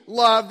deep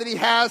love that He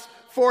has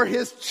for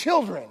His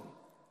children.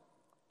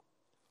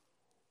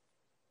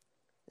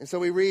 And so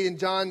we read in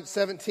John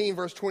 17,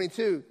 verse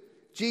 22,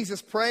 Jesus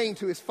praying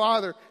to His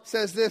Father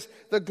says this,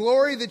 "The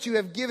glory that you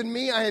have given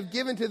me, I have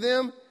given to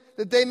them,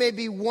 that they may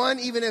be one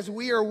even as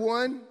we are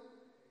one.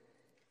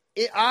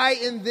 I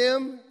in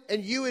them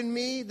and you in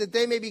me, that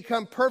they may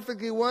become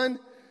perfectly one,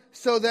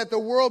 so that the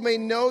world may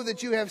know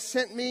that you have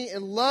sent me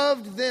and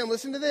loved them."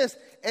 Listen to this.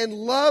 "And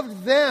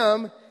loved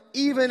them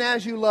even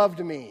as you loved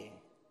me."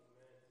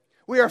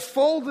 We are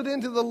folded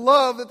into the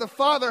love that the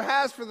Father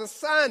has for the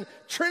Son,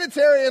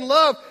 Trinitarian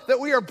love that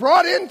we are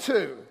brought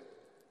into.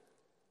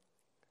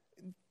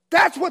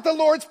 That's what the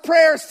Lord's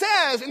Prayer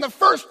says in the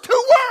first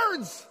two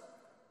words.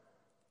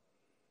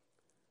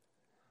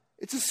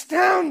 It's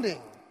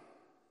astounding.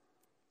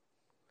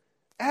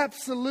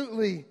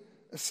 Absolutely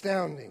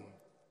astounding.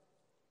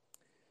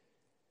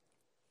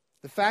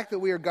 The fact that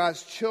we are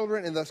God's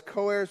children and thus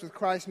co-heirs with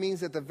Christ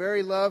means that the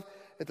very love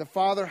that the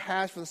Father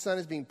has for the Son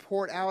is being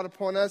poured out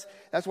upon us.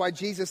 That's why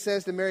Jesus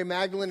says to Mary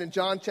Magdalene in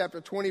John chapter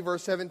 20,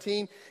 verse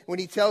 17, when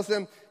he tells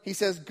them, he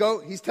says, go,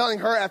 he's telling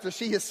her after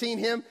she has seen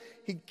him,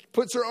 he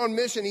puts her on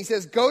mission. He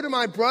says, go to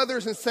my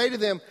brothers and say to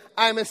them,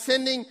 I am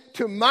ascending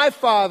to my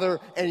Father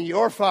and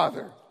your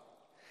Father,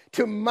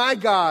 to my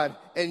God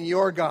and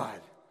your God.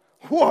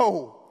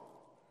 Whoa!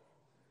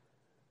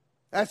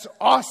 That's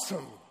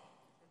awesome.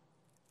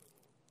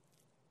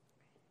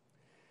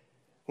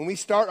 When we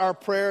start our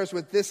prayers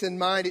with this in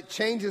mind, it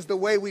changes the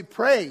way we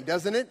pray,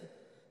 doesn't it?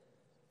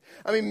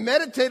 I mean,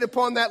 meditate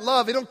upon that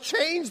love. It'll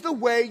change the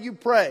way you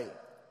pray.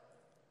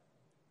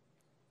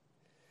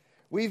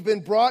 We've been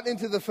brought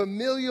into the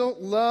familial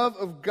love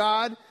of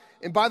God.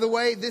 And by the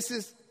way, let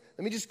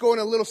me just go on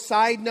a little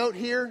side note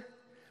here.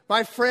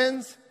 My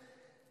friends,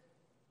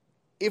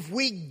 if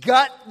we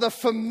gut the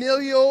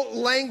familial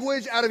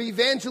language out of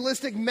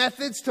evangelistic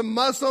methods to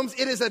Muslims,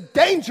 it is a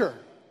danger.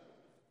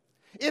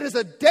 It is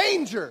a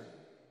danger.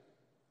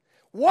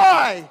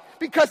 Why?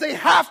 Because they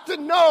have to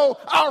know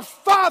our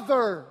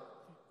Father.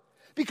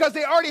 Because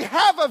they already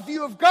have a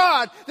view of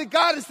God, that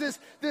God is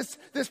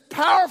this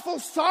powerful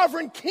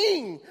sovereign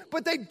king,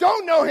 but they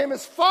don't know him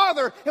as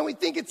Father, and we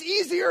think it's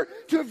easier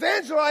to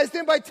evangelize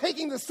them by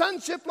taking the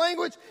sonship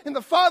language and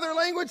the father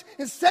language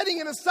and setting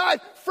it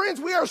aside. Friends,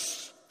 we are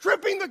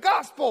stripping the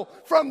gospel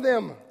from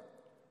them.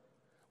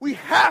 We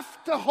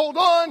have to hold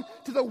on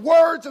to the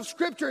words of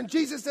Scripture, and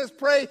Jesus says,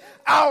 pray,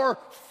 our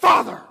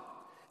Father.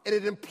 And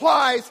it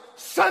implies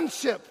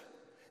sonship,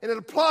 and it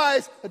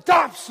applies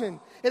adoption,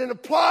 and it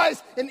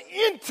applies an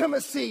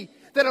intimacy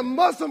that a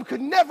Muslim could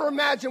never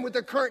imagine with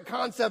the current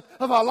concept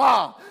of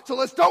Allah.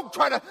 So don't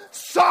try to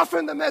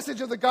soften the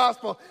message of the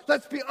gospel.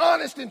 Let's be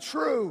honest and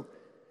true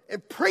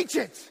and preach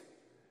it.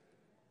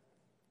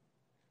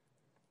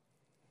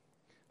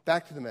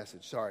 Back to the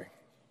message, sorry.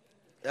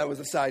 That was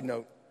a side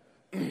note.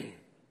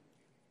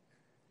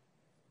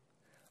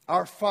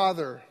 Our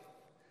Father,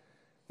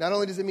 not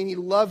only does it mean he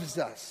loves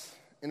us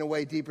in a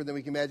way deeper than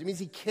we can imagine, it means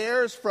he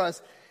cares for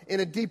us in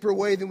a deeper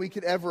way than we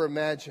could ever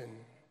imagine.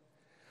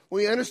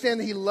 When we understand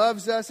that he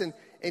loves us and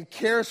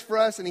cares for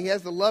us, and he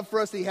has the love for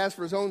us that he has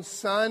for his own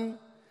Son,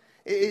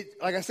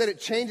 like I said, it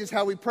changes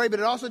how we pray, but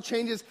it also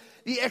changes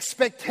the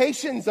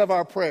expectations of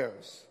our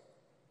prayers.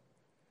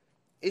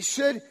 It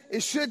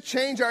should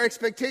change our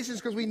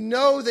expectations because we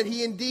know that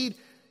he indeed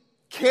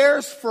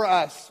cares for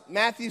us.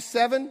 Matthew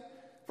 7,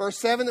 verse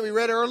 7 that we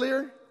read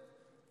earlier.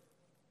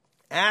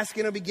 Ask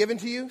and it will be given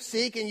to you.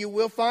 Seek and you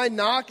will find.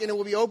 Knock and it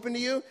will be open to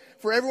you.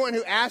 For everyone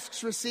who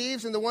asks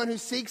receives, and the one who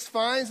seeks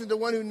finds, and the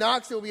one who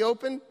knocks it will be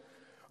open.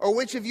 Or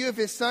which of you, if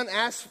his son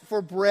asks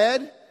for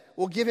bread,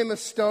 will give him a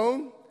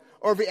stone?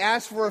 Or if he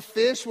asks for a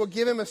fish, will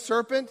give him a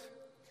serpent?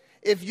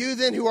 If you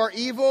then who are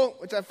evil,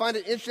 which I find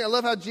it interesting, I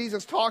love how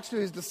Jesus talks to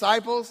his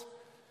disciples.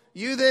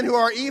 You then who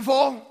are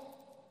evil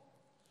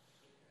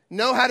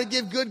know how to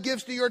give good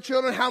gifts to your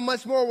children, how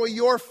much more will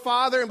your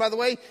Father, and by the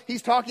way,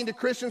 he's talking to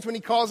Christians when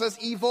he calls us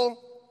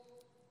evil,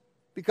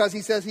 because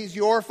he says he's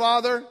your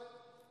Father.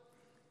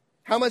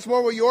 How much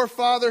more will your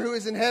Father who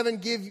is in heaven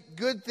give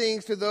good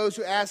things to those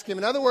who ask him?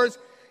 In other words,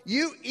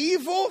 you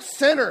evil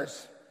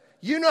sinners,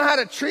 you know how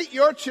to treat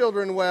your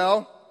children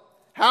well.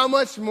 How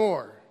much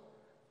more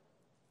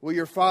will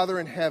your Father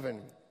in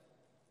heaven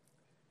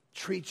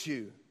treat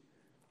you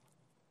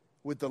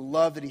with the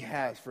love that he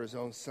has for his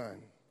own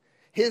Son?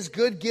 His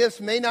good gifts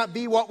may not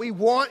be what we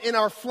want in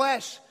our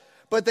flesh,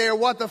 but they are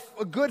what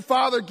a good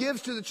father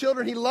gives to the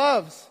children he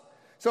loves.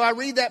 So I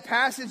read that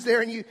passage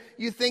there, and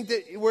you think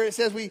that where it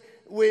says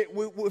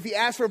if he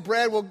asks for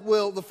bread,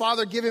 will the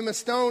Father give him a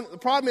stone? The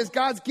problem is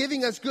God's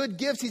giving us good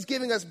gifts. He's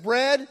giving us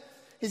bread.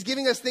 He's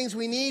giving us things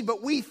we need,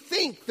 but we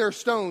think they're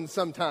stones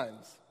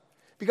sometimes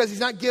because he's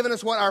not giving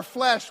us what our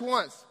flesh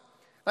wants.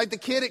 Like the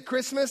kid at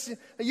Christmas,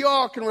 you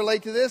all can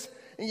relate to this,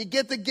 and you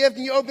get the gift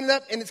and you open it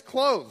up and it's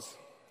clothes,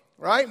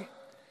 right?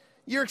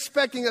 You're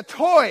expecting a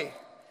toy,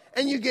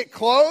 and you get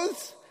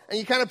clothes, and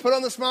you kind of put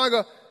on the smile and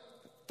go,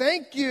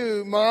 thank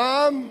you,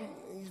 Mom,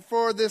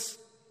 for this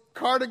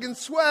cardigan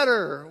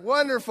sweater.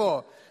 Wonderful.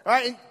 All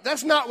right, and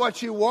that's not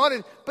what you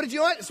wanted, but you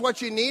know what? It's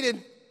what you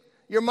needed.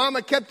 Your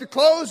mama kept the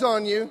clothes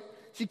on you.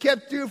 She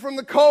kept you from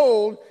the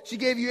cold. She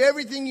gave you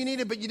everything you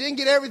needed, but you didn't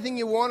get everything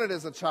you wanted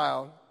as a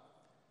child.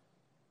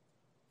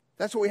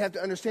 That's what we have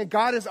to understand.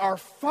 God is our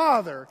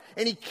Father,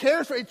 and he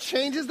cares for it. It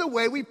changes the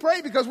way we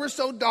pray because we're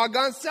so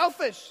doggone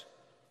selfish.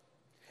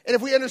 And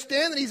if we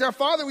understand that he's our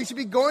Father, we should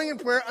be going in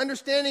prayer,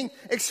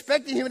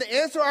 expecting him to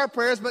answer our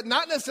prayers, but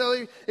not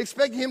necessarily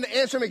expecting him to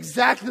answer them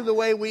exactly the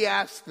way we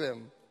ask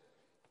them.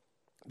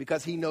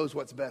 Because he knows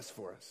what's best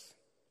for us.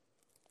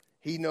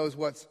 He knows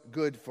what's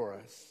good for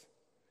us.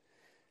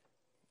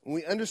 When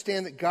we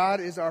understand that God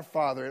is our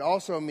Father, it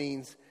also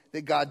means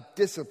that God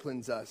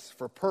disciplines us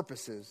for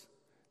purposes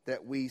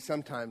that we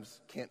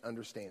sometimes can't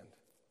understand.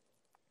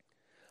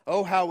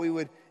 Oh, how we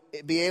would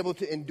be able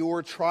to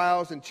endure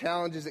trials and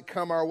challenges that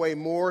come our way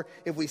more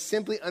if we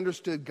simply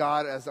understood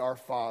God as our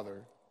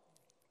Father.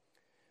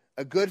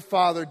 A good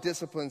father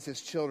disciplines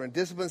his children.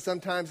 Discipline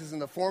sometimes is in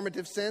the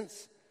formative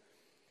sense,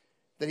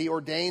 that he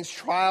ordains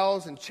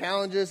trials and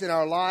challenges in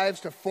our lives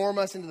to form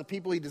us into the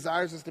people he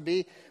desires us to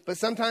be. But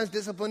sometimes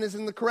discipline is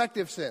in the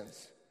corrective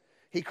sense.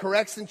 He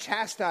corrects and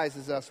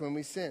chastises us when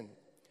we sin.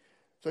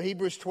 So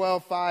Hebrews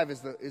 12:5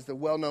 is the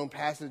well-known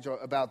passage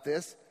about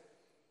this.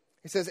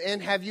 He says,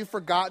 "And have you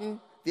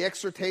forgotten the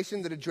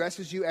exhortation that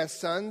addresses you as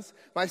sons?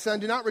 My son,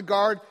 do not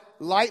regard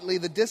lightly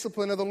the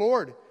discipline of the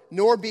Lord,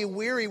 nor be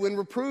weary when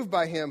reproved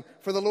by him.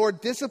 For the Lord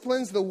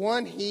disciplines the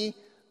one he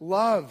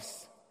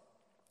loves,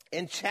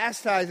 and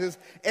chastises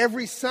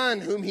every son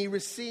whom he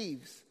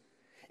receives.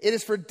 It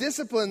is for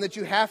discipline that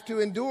you have to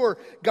endure.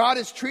 God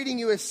is treating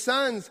you as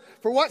sons.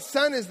 For what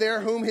son is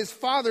there whom his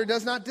father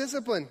does not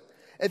discipline?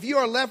 If you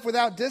are left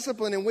without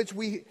discipline in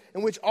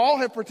which all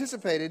have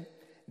participated,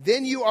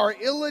 then you are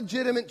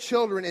illegitimate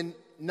children and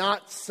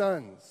not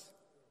sons.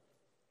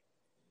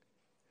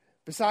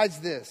 Besides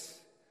this,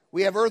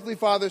 we have earthly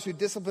fathers who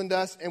disciplined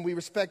us, and we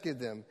respected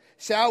them.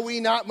 Shall we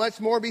not much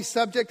more be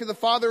subject to the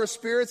Father of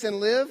spirits and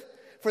live?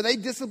 For they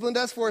disciplined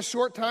us for a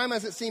short time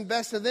as it seemed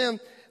best to them,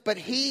 but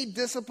he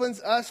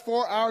disciplines us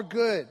for our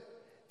good,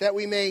 that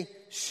we may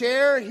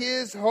share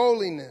his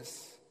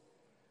holiness.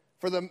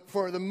 For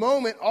the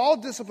moment, all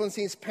discipline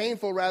seems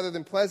painful rather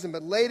than pleasant,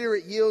 but later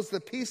it yields the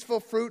peaceful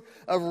fruit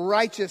of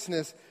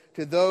righteousness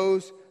to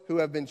those who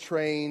have been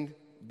trained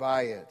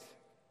by it."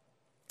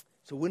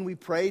 So when we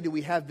pray, do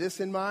we have this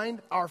in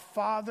mind? Our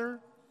Father?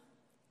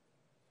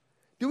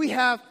 Do we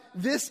have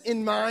this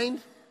in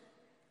mind?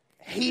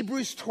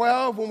 Hebrews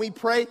 12, when we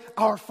pray,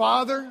 "Our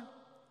Father,"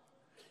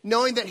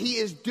 knowing that he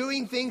is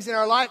doing things in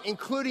our life,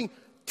 including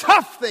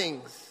tough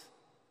things,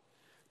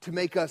 to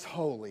make us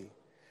holy,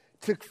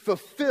 to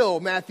fulfill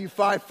Matthew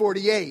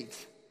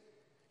 5:48.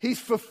 He's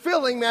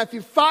fulfilling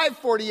Matthew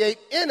 5:48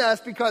 in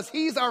us because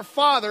he's our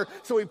Father,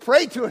 so we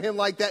pray to him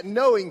like that,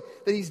 knowing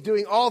that he's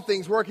doing all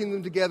things, working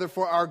them together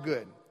for our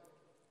good.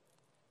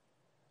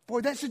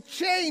 Boy, that should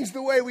change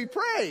the way we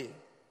pray.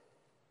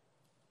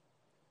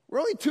 We're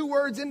only 2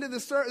 words into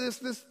this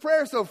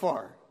prayer so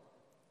far.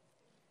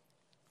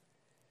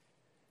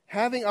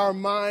 Having our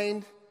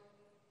mind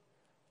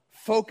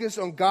focused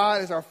on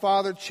God as our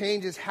Father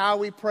changes how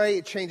we pray.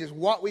 It changes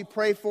what we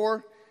pray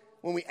for.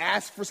 When we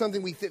ask for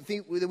something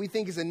that we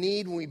think is a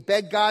need, when we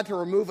beg God to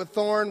remove a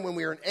thorn, when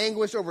we are in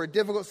anguish over a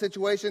difficult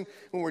situation,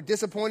 when we're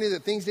disappointed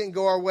that things didn't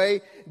go our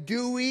way,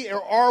 do we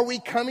or are we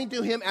coming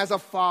to him as a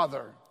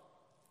father?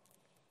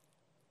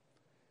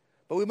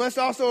 But we must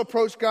also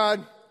approach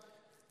God.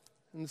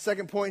 And the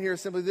second point here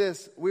is simply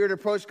this: we are to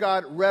approach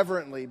God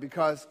reverently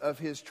because of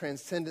his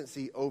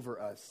transcendency over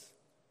us.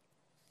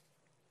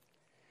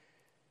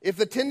 If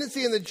the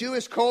tendency in the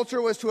Jewish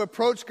culture was to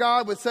approach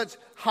God with such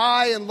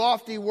high and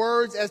lofty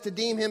words as to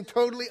deem him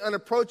totally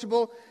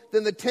unapproachable,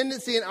 then the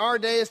tendency in our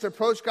day is to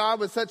approach God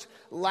with such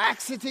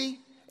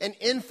laxity and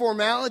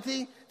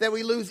informality that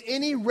we lose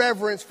any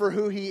reverence for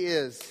who he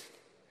is.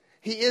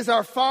 He is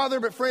our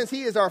Father, but friends,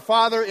 he is our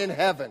Father in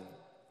heaven.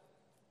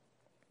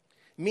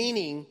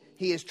 Meaning,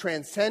 he is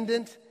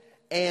transcendent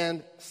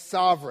and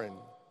sovereign.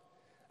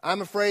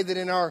 I'm afraid that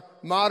in our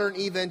modern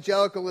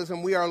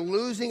evangelicalism, we are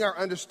losing our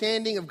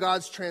understanding of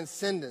God's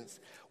transcendence.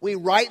 We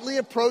rightly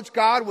approach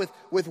God with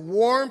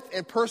warmth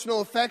and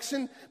personal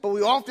affection, but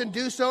we often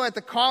do so at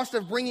the cost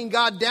of bringing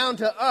God down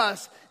to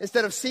us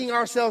instead of seeing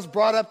ourselves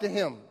brought up to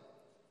him.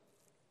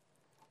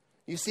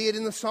 You see it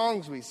in the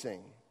songs we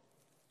sing.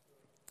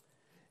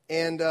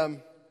 And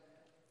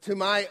to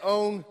my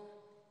own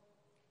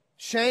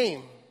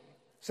shame,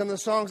 some of the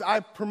songs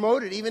I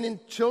promoted, even in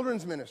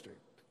children's ministry.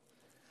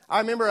 I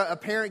remember a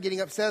parent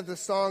getting upset at the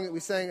song that we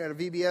sang at a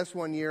VBS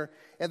one year.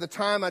 At the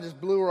time, I just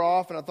blew her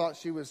off, and I thought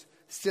she was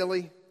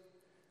silly.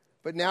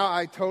 But now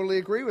I totally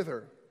agree with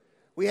her.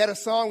 We had a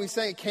song we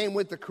sang, it came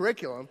with the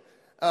curriculum.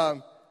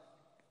 And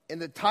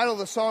the title of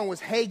the song was,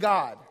 "Hey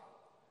God."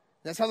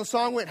 That's how the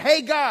song went,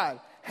 "Hey God,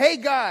 hey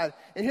God."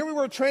 And here we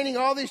were training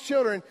all these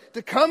children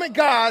to come at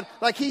God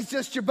like he's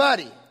just your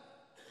buddy.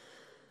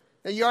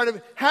 Now you are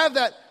to have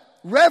that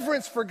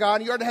reverence for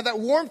God, you are to have that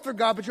warmth for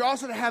God, but you're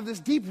also to have this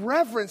deep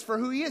reverence for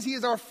who he is. He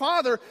is our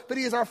Father, but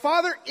he is our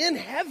Father in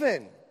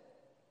heaven.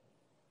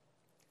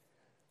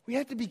 We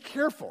have to be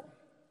careful.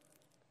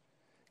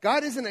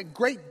 God isn't a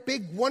great,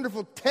 big,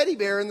 wonderful teddy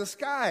bear in the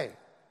sky.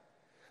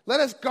 Let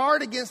us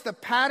guard against the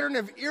pattern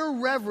of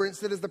irreverence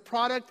that is the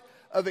product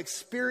of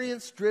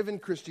experience-driven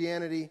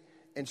Christianity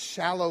and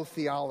shallow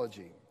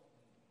theology.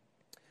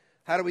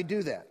 How do we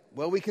do that?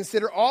 Well, we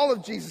consider all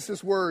of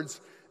Jesus'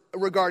 words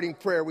regarding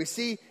prayer. We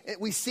see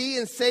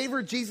and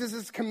savor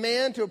Jesus'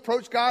 command to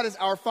approach God as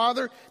our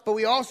Father, but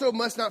we also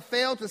must not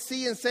fail to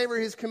see and savor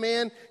his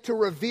command to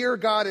revere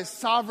God as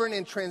sovereign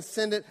and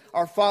transcendent,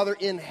 our Father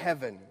in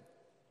heaven.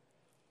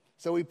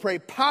 So we pray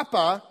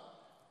Papa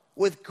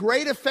with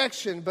great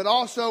affection, but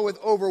also with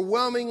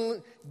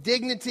overwhelming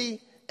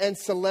dignity and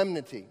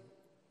solemnity.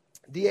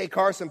 D.A.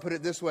 Carson put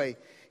it this way.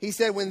 He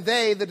said, when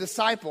they, the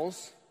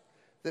disciples,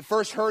 that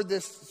first heard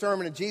this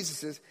sermon of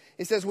Jesus's,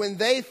 it says, when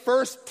they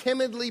first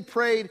timidly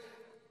prayed,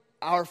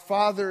 "Our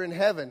Father in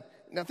heaven."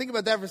 Now think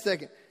about that for a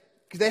second.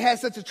 Because they had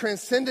such a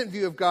transcendent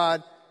view of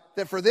God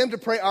that for them to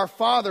pray Our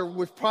Father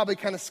was probably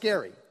kind of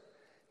scary.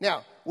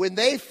 Now, when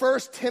they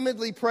first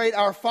timidly prayed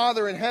Our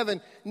Father in heaven,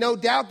 no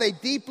doubt they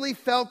deeply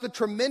felt the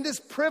tremendous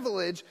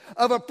privilege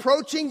of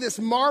approaching this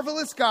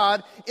marvelous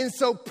God in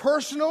so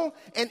personal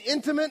and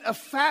intimate a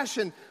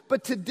fashion.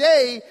 But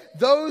today,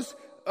 those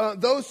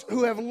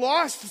who have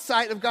lost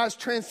sight of God's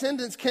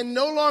transcendence can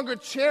no longer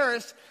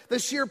cherish the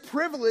sheer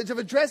privilege of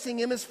addressing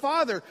Him as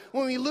Father.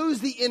 When we lose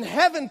the in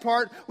heaven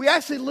part, we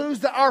actually lose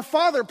the Our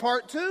Father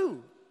part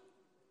too.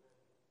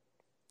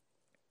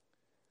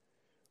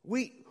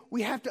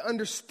 We have to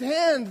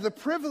understand the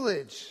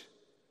privilege.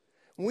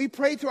 When we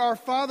pray to our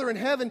Father in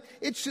heaven,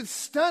 it should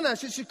stun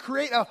us. It should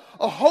create a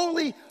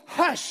holy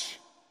hush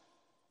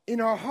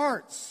in our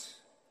hearts.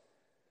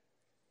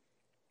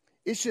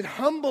 It should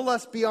humble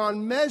us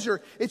beyond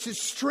measure. It should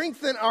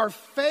strengthen our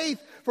faith.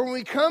 For when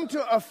we come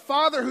to a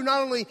Father who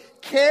not only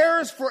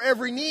cares for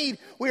every need,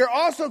 we are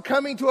also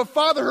coming to a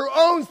Father who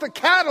owns the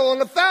cattle on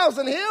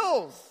 1,000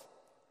 hills.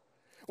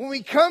 When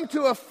we come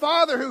to a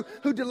Father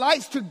who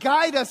delights to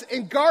guide us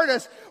and guard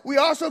us, we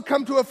also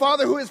come to a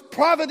Father who has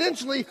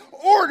providentially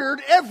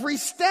ordered every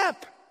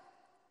step.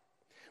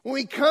 When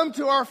we come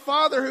to our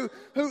Father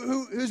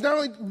who's not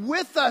only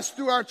with us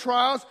through our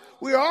trials,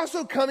 we are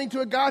also coming to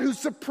a God who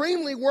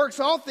supremely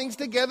works all things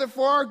together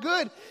for our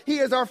good. He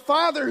is our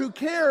Father who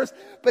cares,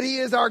 but He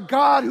is our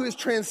God who is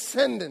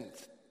transcendent.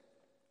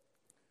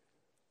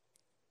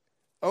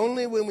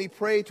 Only when we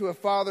pray to a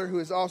Father who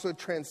is also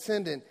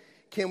transcendent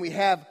can we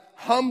have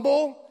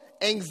humble,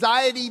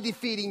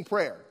 anxiety-defeating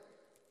prayer.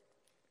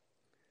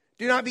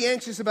 Do not be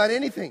anxious about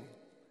anything,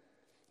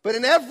 but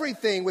in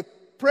everything, with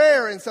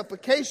prayer and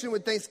supplication,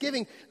 with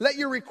thanksgiving, let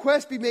your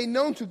requests be made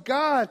known to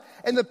God,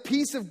 and the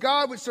peace of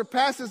God, which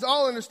surpasses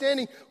all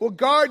understanding, will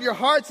guard your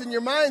hearts and your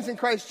minds in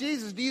Christ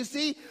Jesus. Do you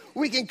see?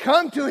 We can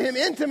come to Him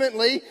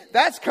intimately.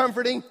 That's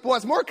comforting. But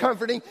what's more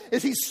comforting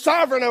is He's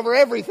sovereign over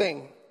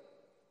everything.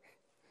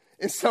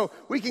 And so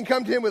we can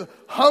come to Him with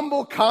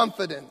humble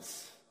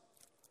confidence.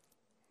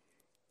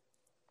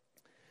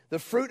 The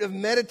fruit of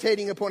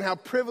meditating upon how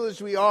privileged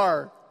we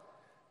are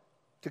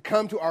to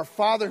come to our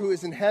Father who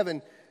is in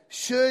heaven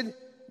should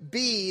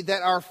be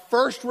that our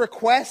first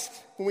request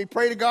when we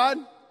pray to God,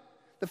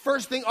 the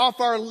first thing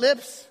off our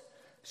lips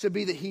should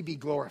be that He be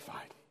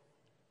glorified.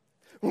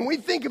 When we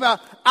think about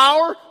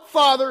our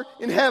Father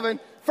in heaven,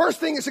 first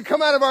thing that should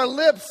come out of our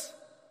lips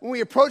when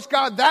we approach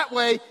God that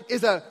way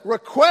is a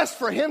request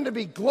for Him to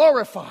be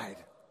glorified,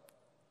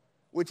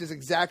 which is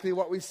exactly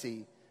what we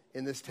see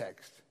in this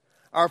text.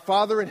 Our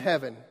Father in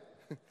heaven,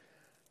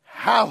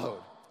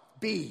 hallowed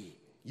be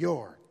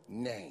your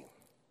name.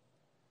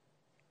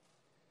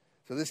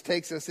 So this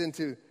takes us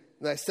into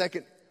the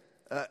second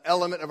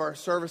element of our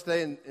service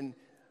today and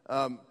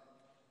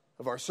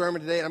of our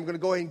sermon today. And I'm going to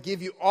go ahead and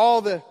give you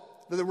all the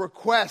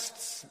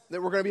requests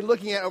that we're going to be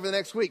looking at over the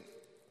next week.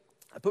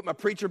 I put my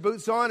preacher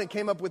boots on and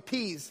came up with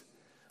P's.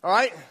 All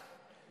right?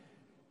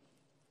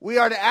 We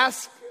are to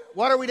ask,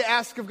 what are we to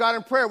ask of God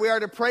in prayer? We are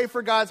to pray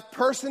for God's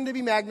person to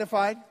be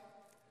magnified,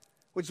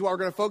 which is what we're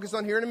going to focus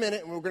on here in a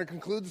minute, and we're going to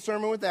conclude the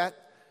sermon with that.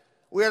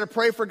 We are to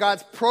pray for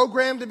God's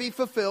program to be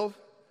fulfilled.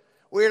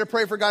 We are to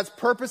pray for God's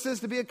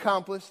purposes to be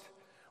accomplished.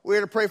 We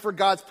are to pray for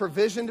God's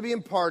provision to be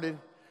imparted.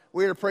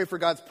 We are to pray for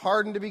God's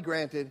pardon to be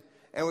granted.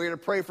 And we are to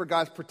pray for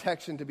God's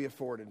protection to be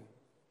afforded. Do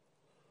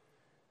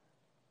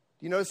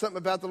you notice something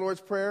about the Lord's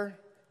Prayer?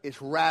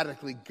 It's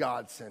radically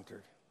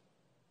God-centered.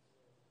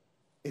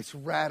 It's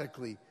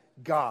radically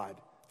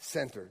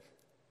God-centered.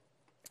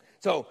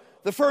 So,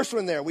 the first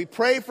one there, we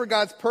pray for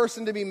God's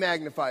person to be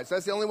magnified. So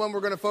that's the only one we're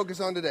going to focus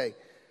on today.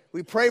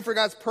 We pray for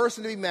God's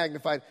person to be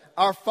magnified.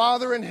 Our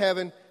Father in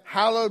heaven,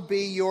 hallowed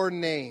be your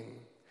name.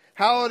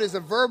 Hallowed is a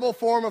verbal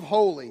form of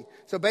holy.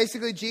 So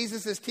basically,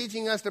 Jesus is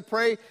teaching us to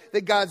pray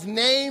that God's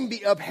name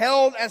be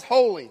upheld as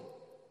holy.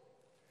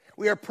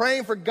 We are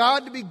praying for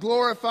God to be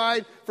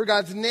glorified, for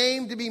God's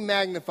name to be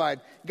magnified.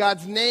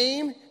 God's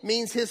name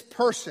means His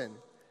person.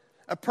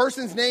 A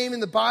person's name in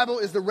the Bible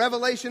is the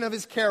revelation of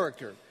His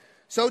character.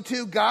 So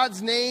too,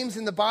 God's names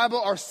in the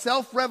Bible are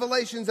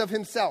self-revelations of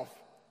Himself.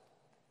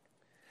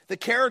 The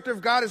character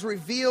of God is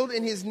revealed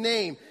in His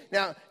name.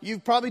 Now,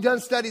 you've probably done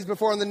studies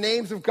before on the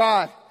names of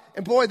God.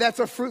 And boy, that's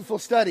a fruitful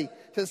study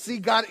to see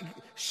God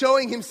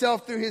showing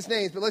Himself through His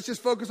names. But let's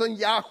just focus on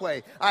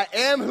Yahweh. I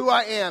am who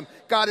I am.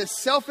 God is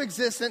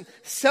self-existent,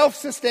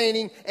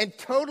 self-sustaining, and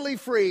totally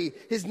free.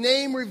 His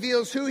name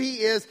reveals who He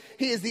is.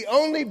 He is the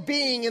only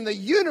being in the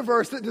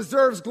universe that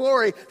deserves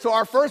glory. So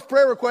our first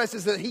prayer request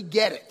is that He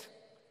get it.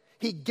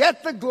 He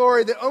get the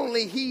glory that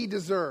only He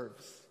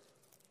deserves.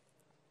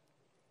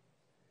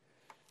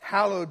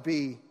 Hallowed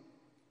be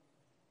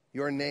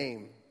your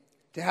name.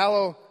 To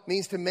hallow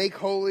means to make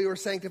holy or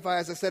sanctify,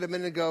 as I said a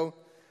minute ago.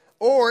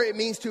 Or it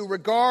means to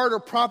regard or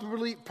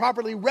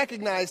properly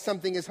recognize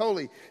something as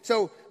holy.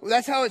 So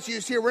that's how it's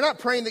used here. We're not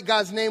praying that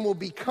God's name will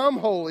become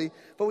holy,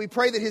 but we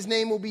pray that His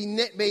name will be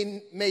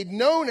made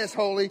known as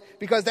holy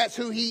because that's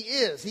who He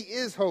is. He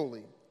is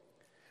holy.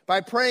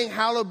 By praying,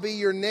 hallowed be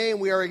your name,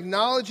 we are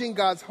acknowledging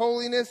God's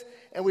holiness,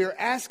 and we are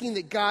asking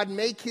that God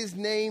make his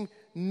name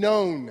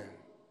known.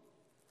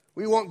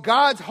 We want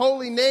God's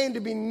holy name to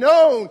be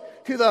known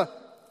to the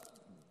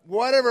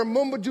whatever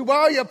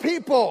Mumba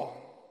people.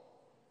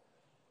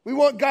 We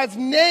want God's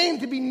name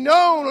to be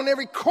known on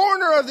every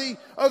corner of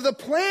the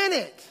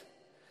planet.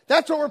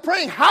 That's what we're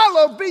praying.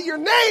 Hallowed be your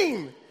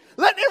name.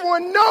 Let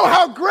everyone know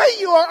how great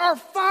you are, our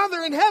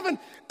Father in heaven.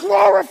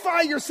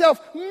 Glorify yourself.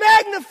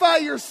 Magnify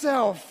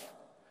yourself.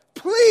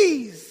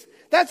 Please.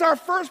 That's our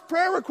first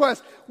prayer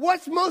request.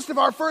 What's most of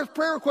our first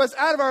prayer requests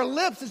out of our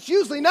lips? It's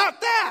usually not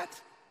that.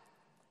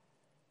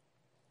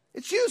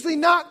 It's usually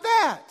not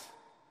that.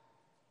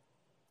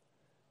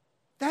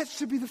 That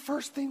should be the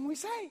first thing we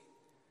say.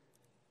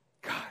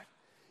 God,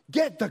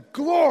 get the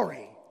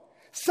glory.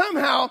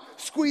 Somehow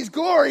squeeze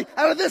glory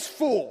out of this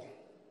fool.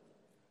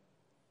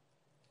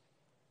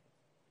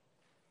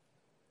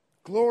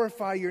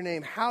 Glorify your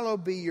name.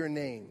 Hallowed be your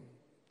name.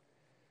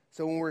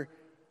 So when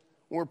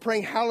we're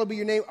praying, hallowed be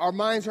your name, our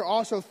minds are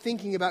also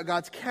thinking about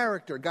God's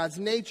character, God's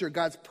nature,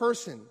 God's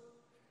person.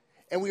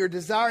 And we are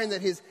desiring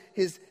that his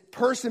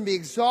person be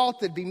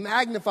exalted, be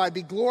magnified,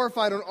 be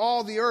glorified on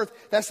all the earth.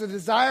 That's the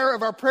desire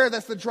of our prayer.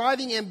 That's the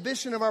driving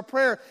ambition of our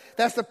prayer.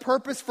 That's the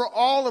purpose for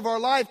all of our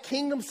life.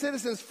 Kingdom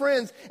citizens,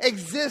 friends,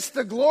 exist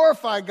to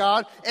glorify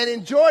God and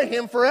enjoy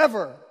him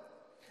forever.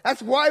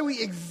 That's why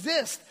we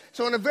exist.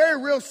 So in a very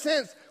real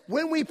sense,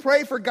 when we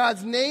pray for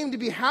God's name to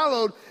be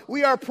hallowed,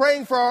 we are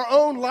praying for our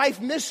own life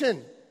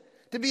mission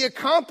to be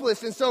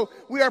accomplished. And so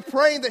we are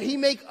praying that he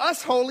make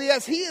us holy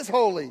as he is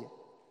holy.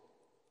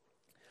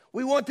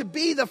 We want to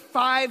be the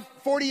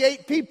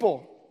 548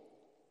 people.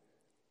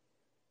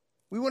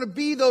 We want to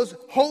be those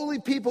holy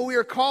people we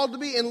are called to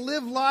be and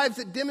live lives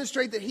that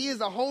demonstrate that he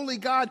is a holy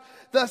God.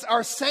 Thus,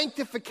 our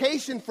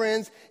sanctification,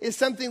 friends, is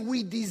something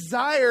we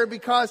desire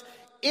because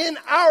in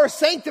our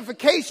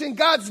sanctification,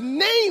 God's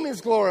name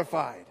is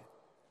glorified.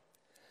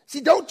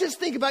 See, don't just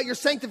think about your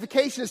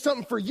sanctification as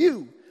something for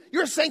you.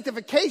 Your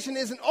sanctification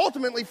isn't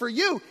ultimately for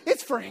you.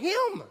 It's for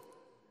him.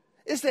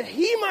 It's that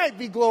he might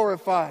be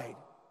glorified.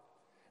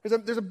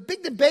 There's a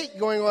big debate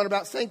going on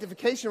about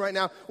sanctification right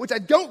now, which I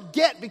don't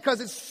get because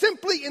it's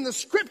simply in the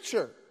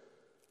scripture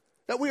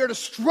that we are to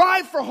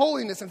strive for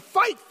holiness and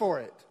fight for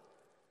it.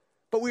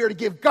 But we are to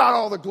give God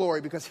all the glory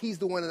because he's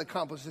the one that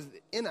accomplishes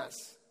it in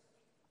us.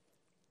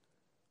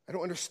 I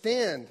don't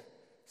understand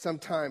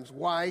sometimes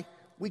why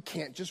we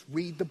can't just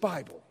read the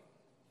Bible.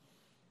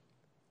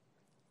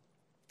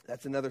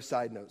 That's another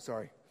side note,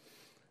 sorry.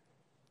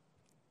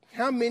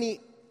 How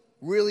many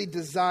really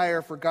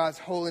desire for God's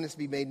holiness to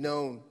be made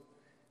known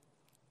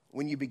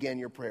when you begin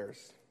your prayers?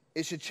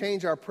 It should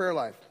change our prayer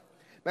life.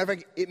 Matter of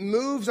fact, it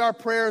moves our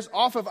prayers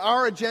off of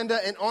our agenda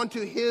and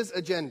onto his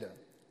agenda.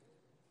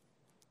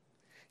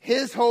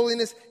 His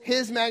holiness,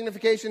 his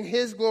magnification,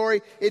 his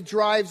glory, it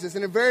drives us.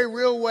 In a very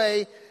real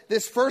way,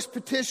 this first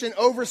petition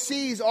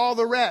oversees all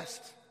the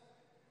rest.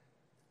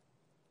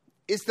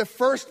 It's the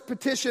first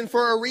petition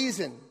for a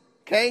reason,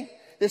 okay?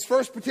 This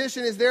first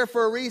petition is there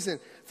for a reason.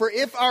 For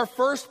if our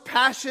first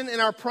passion and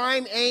our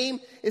prime aim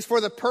is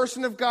for the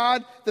person of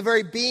God, the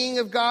very being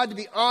of God, to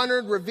be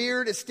honored,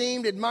 revered,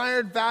 esteemed,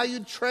 admired,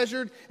 valued,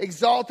 treasured,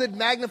 exalted,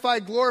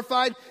 magnified,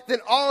 glorified, then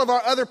all of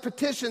our other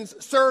petitions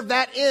serve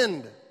that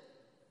end.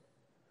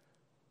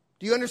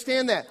 Do you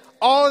understand that?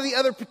 All of the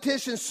other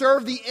petitions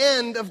serve the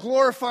end of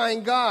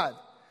glorifying God.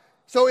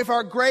 So if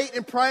our great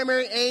and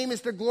primary aim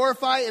is to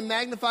glorify and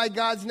magnify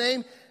God's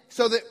name,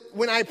 so that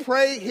when I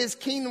pray his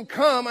kingdom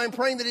come, I'm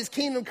praying that his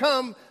kingdom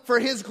come for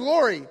his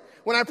glory.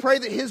 When I pray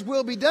that his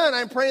will be done,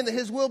 I'm praying that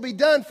his will be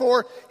done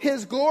for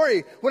his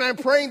glory. When I'm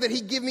praying that he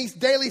give me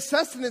daily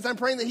sustenance, I'm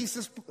praying that he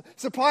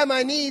supply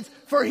my needs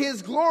for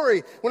his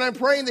glory. When I'm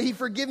praying that he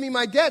forgive me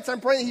my debts,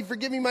 I'm praying that he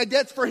forgive me my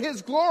debts for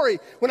his glory.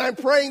 When I'm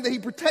praying that he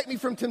protect me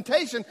from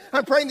temptation,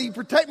 I'm praying that he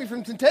protect me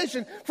from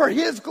temptation for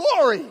his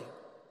glory.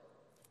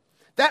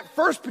 That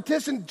first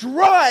petition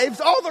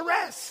drives all the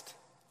rest.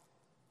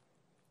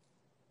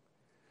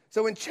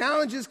 So when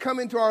challenges come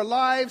into our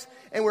lives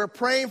and we're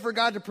praying for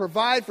God to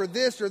provide for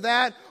this or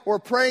that, or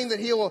praying that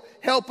he will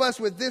help us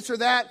with this or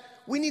that,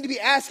 we need to be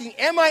asking,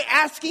 am I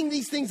asking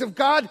these things of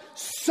God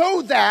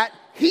so that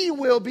he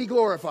will be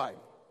glorified?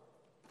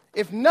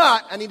 If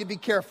not, I need to be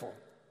careful.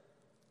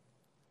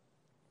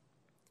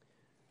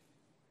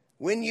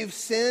 When you've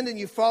sinned and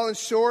you've fallen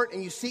short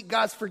and you seek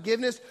God's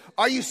forgiveness,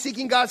 are you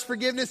seeking God's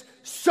forgiveness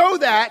so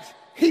that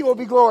he will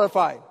be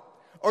glorified?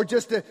 Or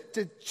just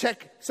to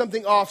check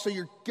something off so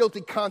your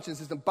guilty conscience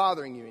isn't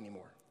bothering you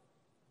anymore?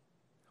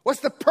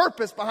 What's the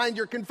purpose behind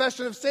your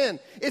confession of sin?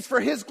 It's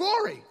for his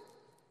glory.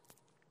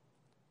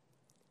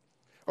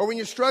 Or when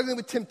you're struggling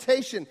with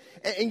temptation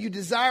and you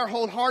desire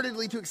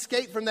wholeheartedly to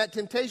escape from that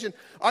temptation,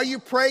 are you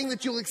praying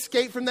that you'll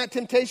escape from that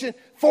temptation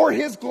for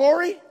his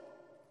glory?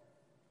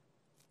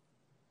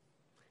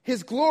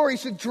 His glory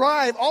should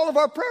drive all of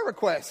our prayer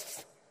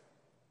requests.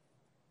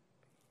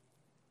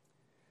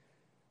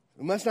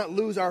 We must not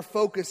lose our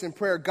focus in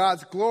prayer.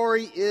 God's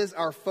glory is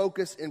our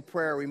focus in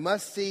prayer. We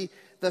must see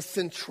the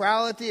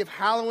centrality of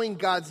hallowing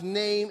God's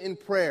name in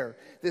prayer.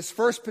 This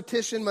first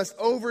petition must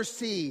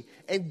oversee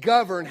and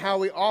govern how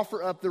we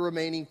offer up the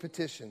remaining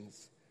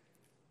petitions.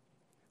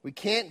 We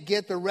can't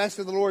get the rest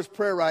of the Lord's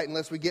Prayer right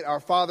unless we get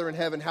our Father in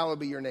heaven, hallowed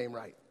be your name,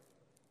 right.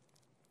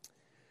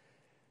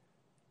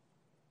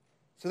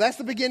 So that's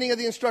the beginning of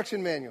the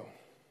instruction manual.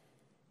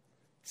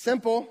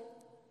 Simple.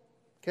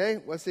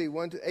 Okay, let's see,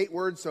 8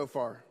 words so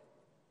far.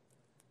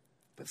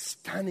 But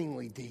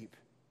stunningly deep.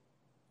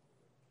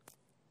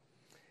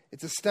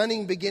 It's a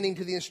stunning beginning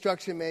to the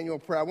instruction manual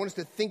prayer. I want us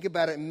to think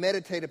about it and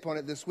meditate upon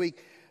it this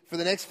week. For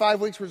the next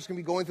 5 weeks, we're just going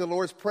to be going through the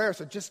Lord's Prayer.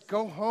 So just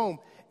go home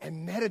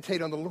and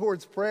meditate on the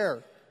Lord's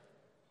Prayer.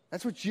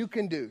 That's what you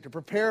can do to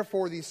prepare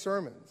for these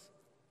sermons.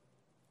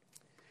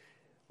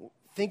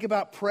 Think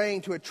about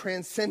praying to a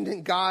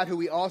transcendent God who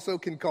we also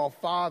can call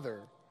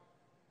Father.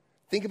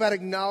 Think about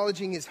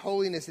acknowledging His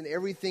holiness in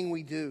everything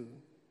we do.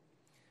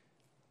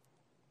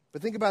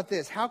 But think about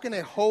this. How can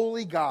a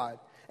holy God,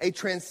 a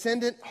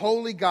transcendent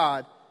holy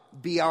God,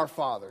 be our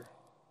Father?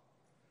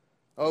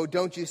 Oh,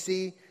 don't you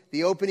see?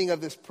 The opening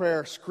of this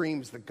prayer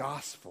screams the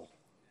gospel.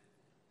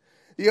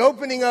 The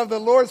opening of the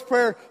Lord's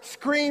Prayer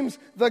screams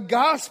the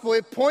gospel.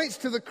 It points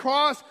to the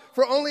cross,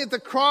 for only at the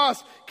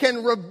cross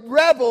can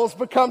rebels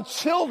become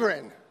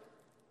children.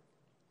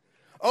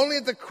 Only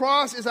at the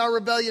cross is our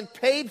rebellion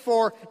paid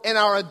for and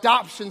our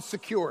adoption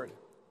secured.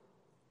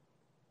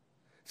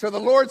 So the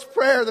Lord's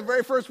Prayer, the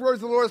very first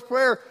words of the Lord's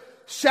Prayer,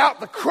 shout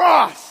the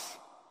cross.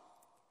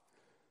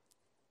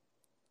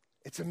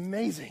 It's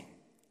amazing.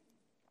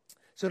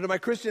 So to my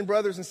Christian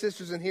brothers and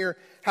sisters in here,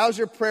 how's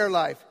your prayer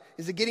life?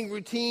 Is it getting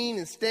routine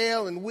and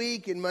stale and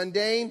weak and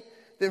mundane?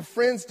 Then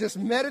friends, just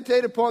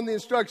meditate upon the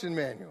instruction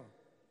manual.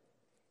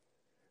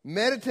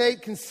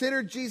 Meditate,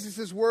 consider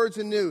Jesus' words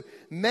anew.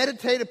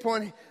 Meditate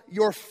upon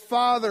your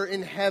Father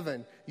in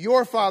heaven.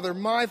 Your Father,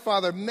 my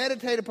Father.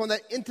 Meditate upon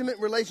that intimate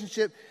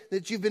relationship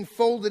that you've been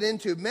folded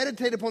into.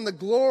 Meditate upon the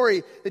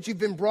glory that you've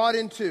been brought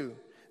into.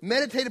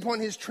 Meditate upon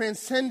His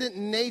transcendent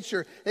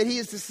nature, that He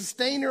is the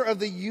sustainer of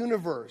the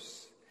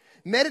universe.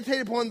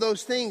 Meditate upon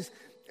those things.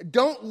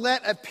 Don't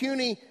let a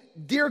puny,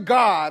 dear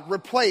God,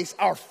 replace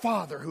our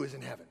Father who is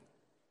in heaven.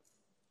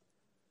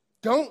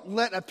 Don't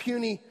let a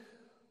puny,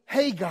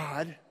 hey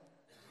God,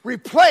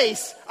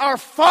 replace our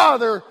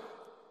Father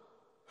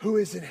who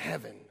is in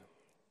heaven.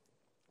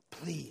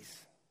 Please.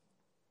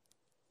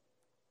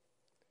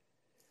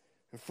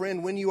 And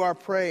friend, when you are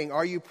praying,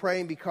 are you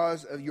praying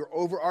because of your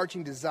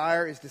overarching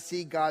desire is to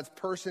see God's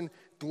person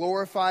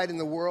glorified in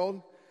the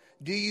world?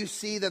 Do you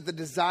see that the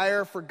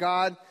desire for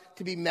God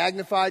to be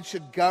magnified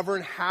should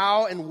govern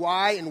how and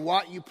why and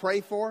what you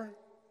pray for?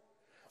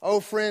 Oh,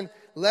 friend,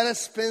 let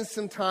us spend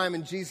some time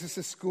in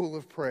Jesus' school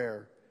of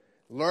prayer.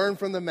 Learn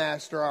from the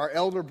Master, our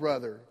elder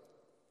brother.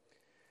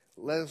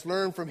 Let us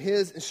learn from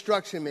his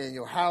instruction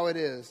manual how it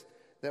is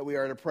that we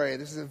are to pray.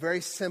 This is a very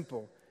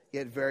simple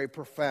yet very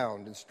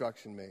profound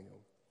instruction manual.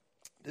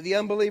 To the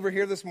unbeliever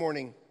here this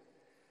morning,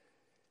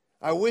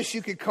 I wish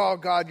you could call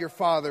God your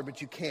Father,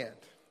 but you can't.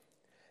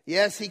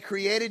 Yes, He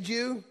created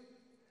you,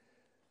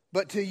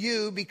 but to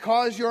you,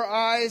 because your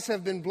eyes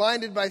have been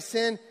blinded by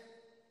sin,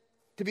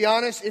 to be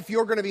honest, if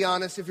you're going to be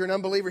honest, if you're an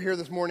unbeliever here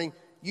this morning,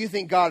 you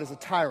think God is a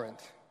tyrant,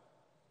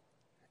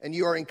 and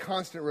you are in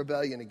constant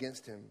rebellion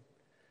against Him.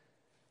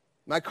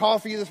 My call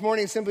for you this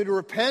morning is simply to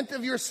repent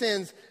of your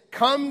sins,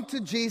 come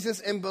to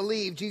Jesus and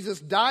believe. Jesus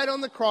died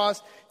on the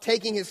cross,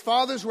 taking His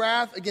Father's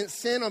wrath against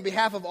sin on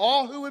behalf of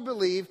all who would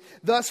believe,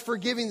 thus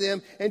forgiving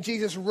them. And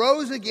Jesus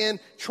rose again,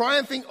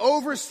 triumphing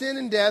over sin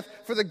and death,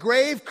 for the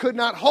grave could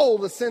not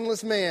hold a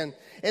sinless man.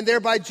 And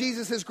thereby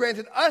Jesus has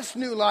granted us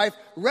new life,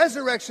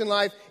 resurrection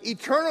life,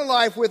 eternal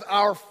life with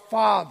our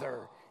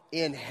Father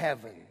in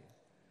heaven.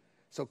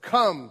 So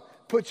come,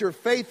 put your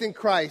faith in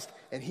Christ,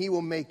 and He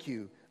will make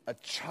you a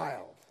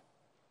child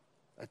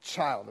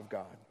of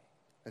God.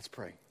 Let's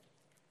pray.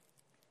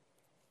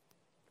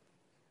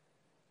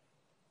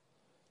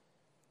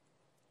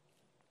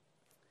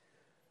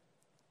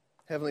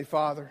 Heavenly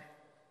Father,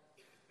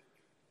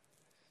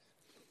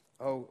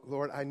 oh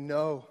Lord, I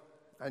know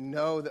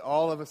that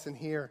all of us in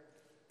here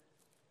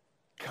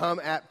come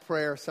at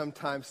prayer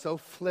sometimes so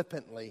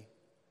flippantly.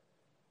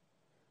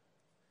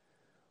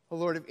 Oh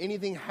Lord, if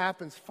anything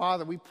happens,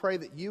 Father, we pray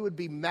that you would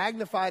be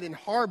magnified in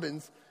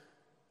Harbins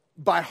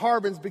by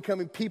Harbins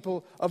becoming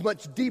people of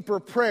much deeper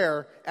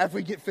prayer after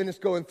we get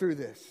finished going through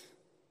this.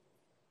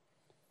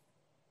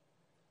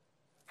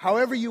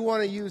 However you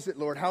want to use it,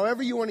 Lord,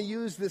 however you want to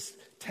use this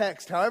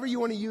text, however you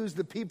want to use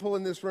the people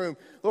in this room,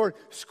 Lord,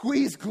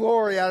 squeeze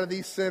glory out of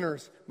these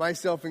sinners,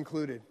 myself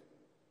included.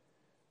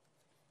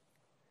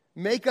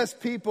 Make us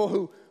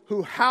people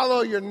who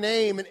hallow your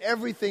name in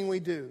everything we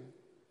do.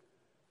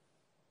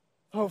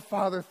 Oh,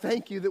 Father,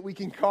 thank you that we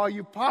can call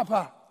you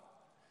Papa.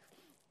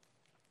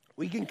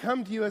 We can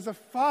come to you as a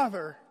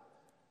father.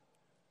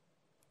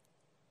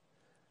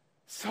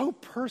 So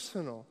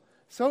personal,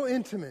 so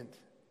intimate.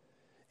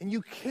 And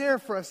you care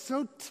for us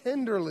so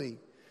tenderly.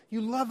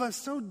 You love us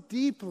so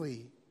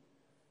deeply.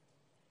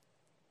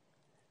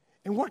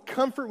 And what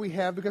comfort we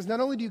have, because not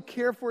only do you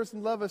care for us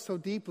and love us so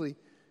deeply,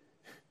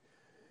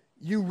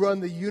 you run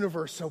the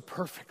universe so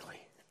perfectly.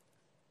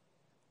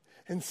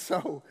 And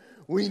so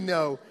we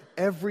know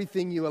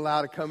everything you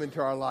allow to come into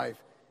our life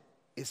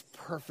is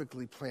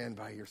perfectly planned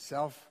by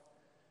yourself.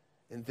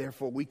 And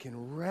therefore we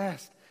can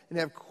rest and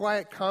have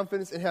quiet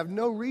confidence and have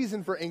no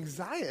reason for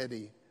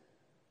anxiety.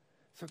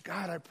 So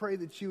God, I pray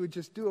that you would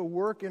just do a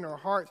work in our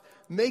hearts.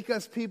 Make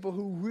us people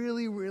who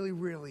really, really,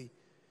 really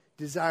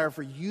desire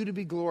for you to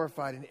be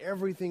glorified in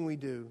everything we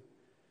do.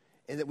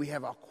 And that we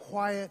have a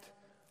quiet,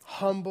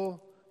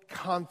 humble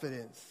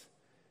confidence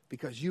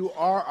because you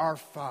are our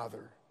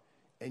Father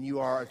and you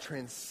are a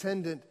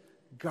transcendent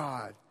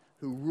God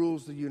who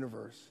rules the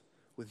universe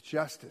with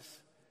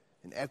justice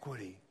and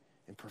equity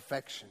and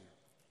perfection.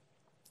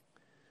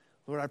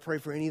 Lord, I pray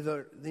for any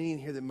in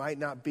here that might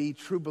not be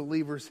true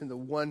believers in the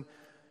one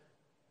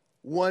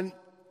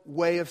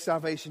way of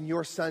salvation,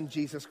 your Son,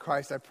 Jesus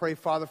Christ. I pray,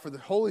 Father, for the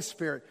Holy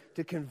Spirit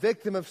to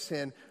convict them of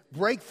sin,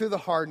 break through the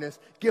hardness,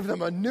 give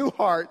them a new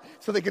heart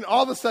so they can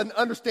all of a sudden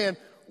understand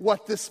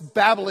what this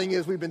babbling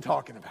is we've been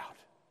talking about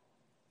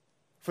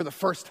for the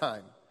first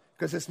time,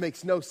 because this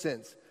makes no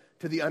sense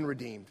to the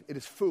unredeemed. It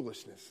is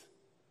foolishness.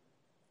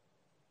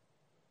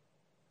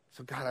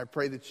 So God, I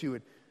pray that you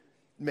would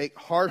make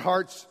hard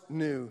hearts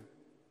new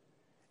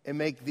and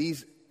make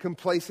these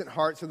complacent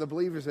hearts of the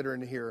believers that are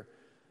in here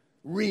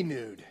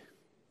renewed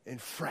and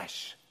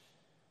fresh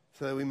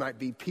so that we might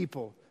be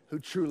people who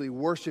truly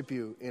worship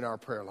you in our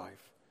prayer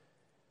life.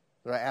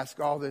 Lord, I ask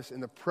all this in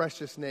the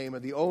precious name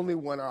of the only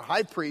one, our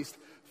high priest,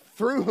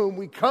 through whom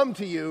we come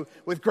to you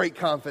with great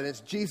confidence,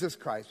 Jesus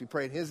Christ. We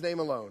pray in his name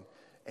alone.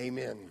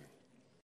 Amen.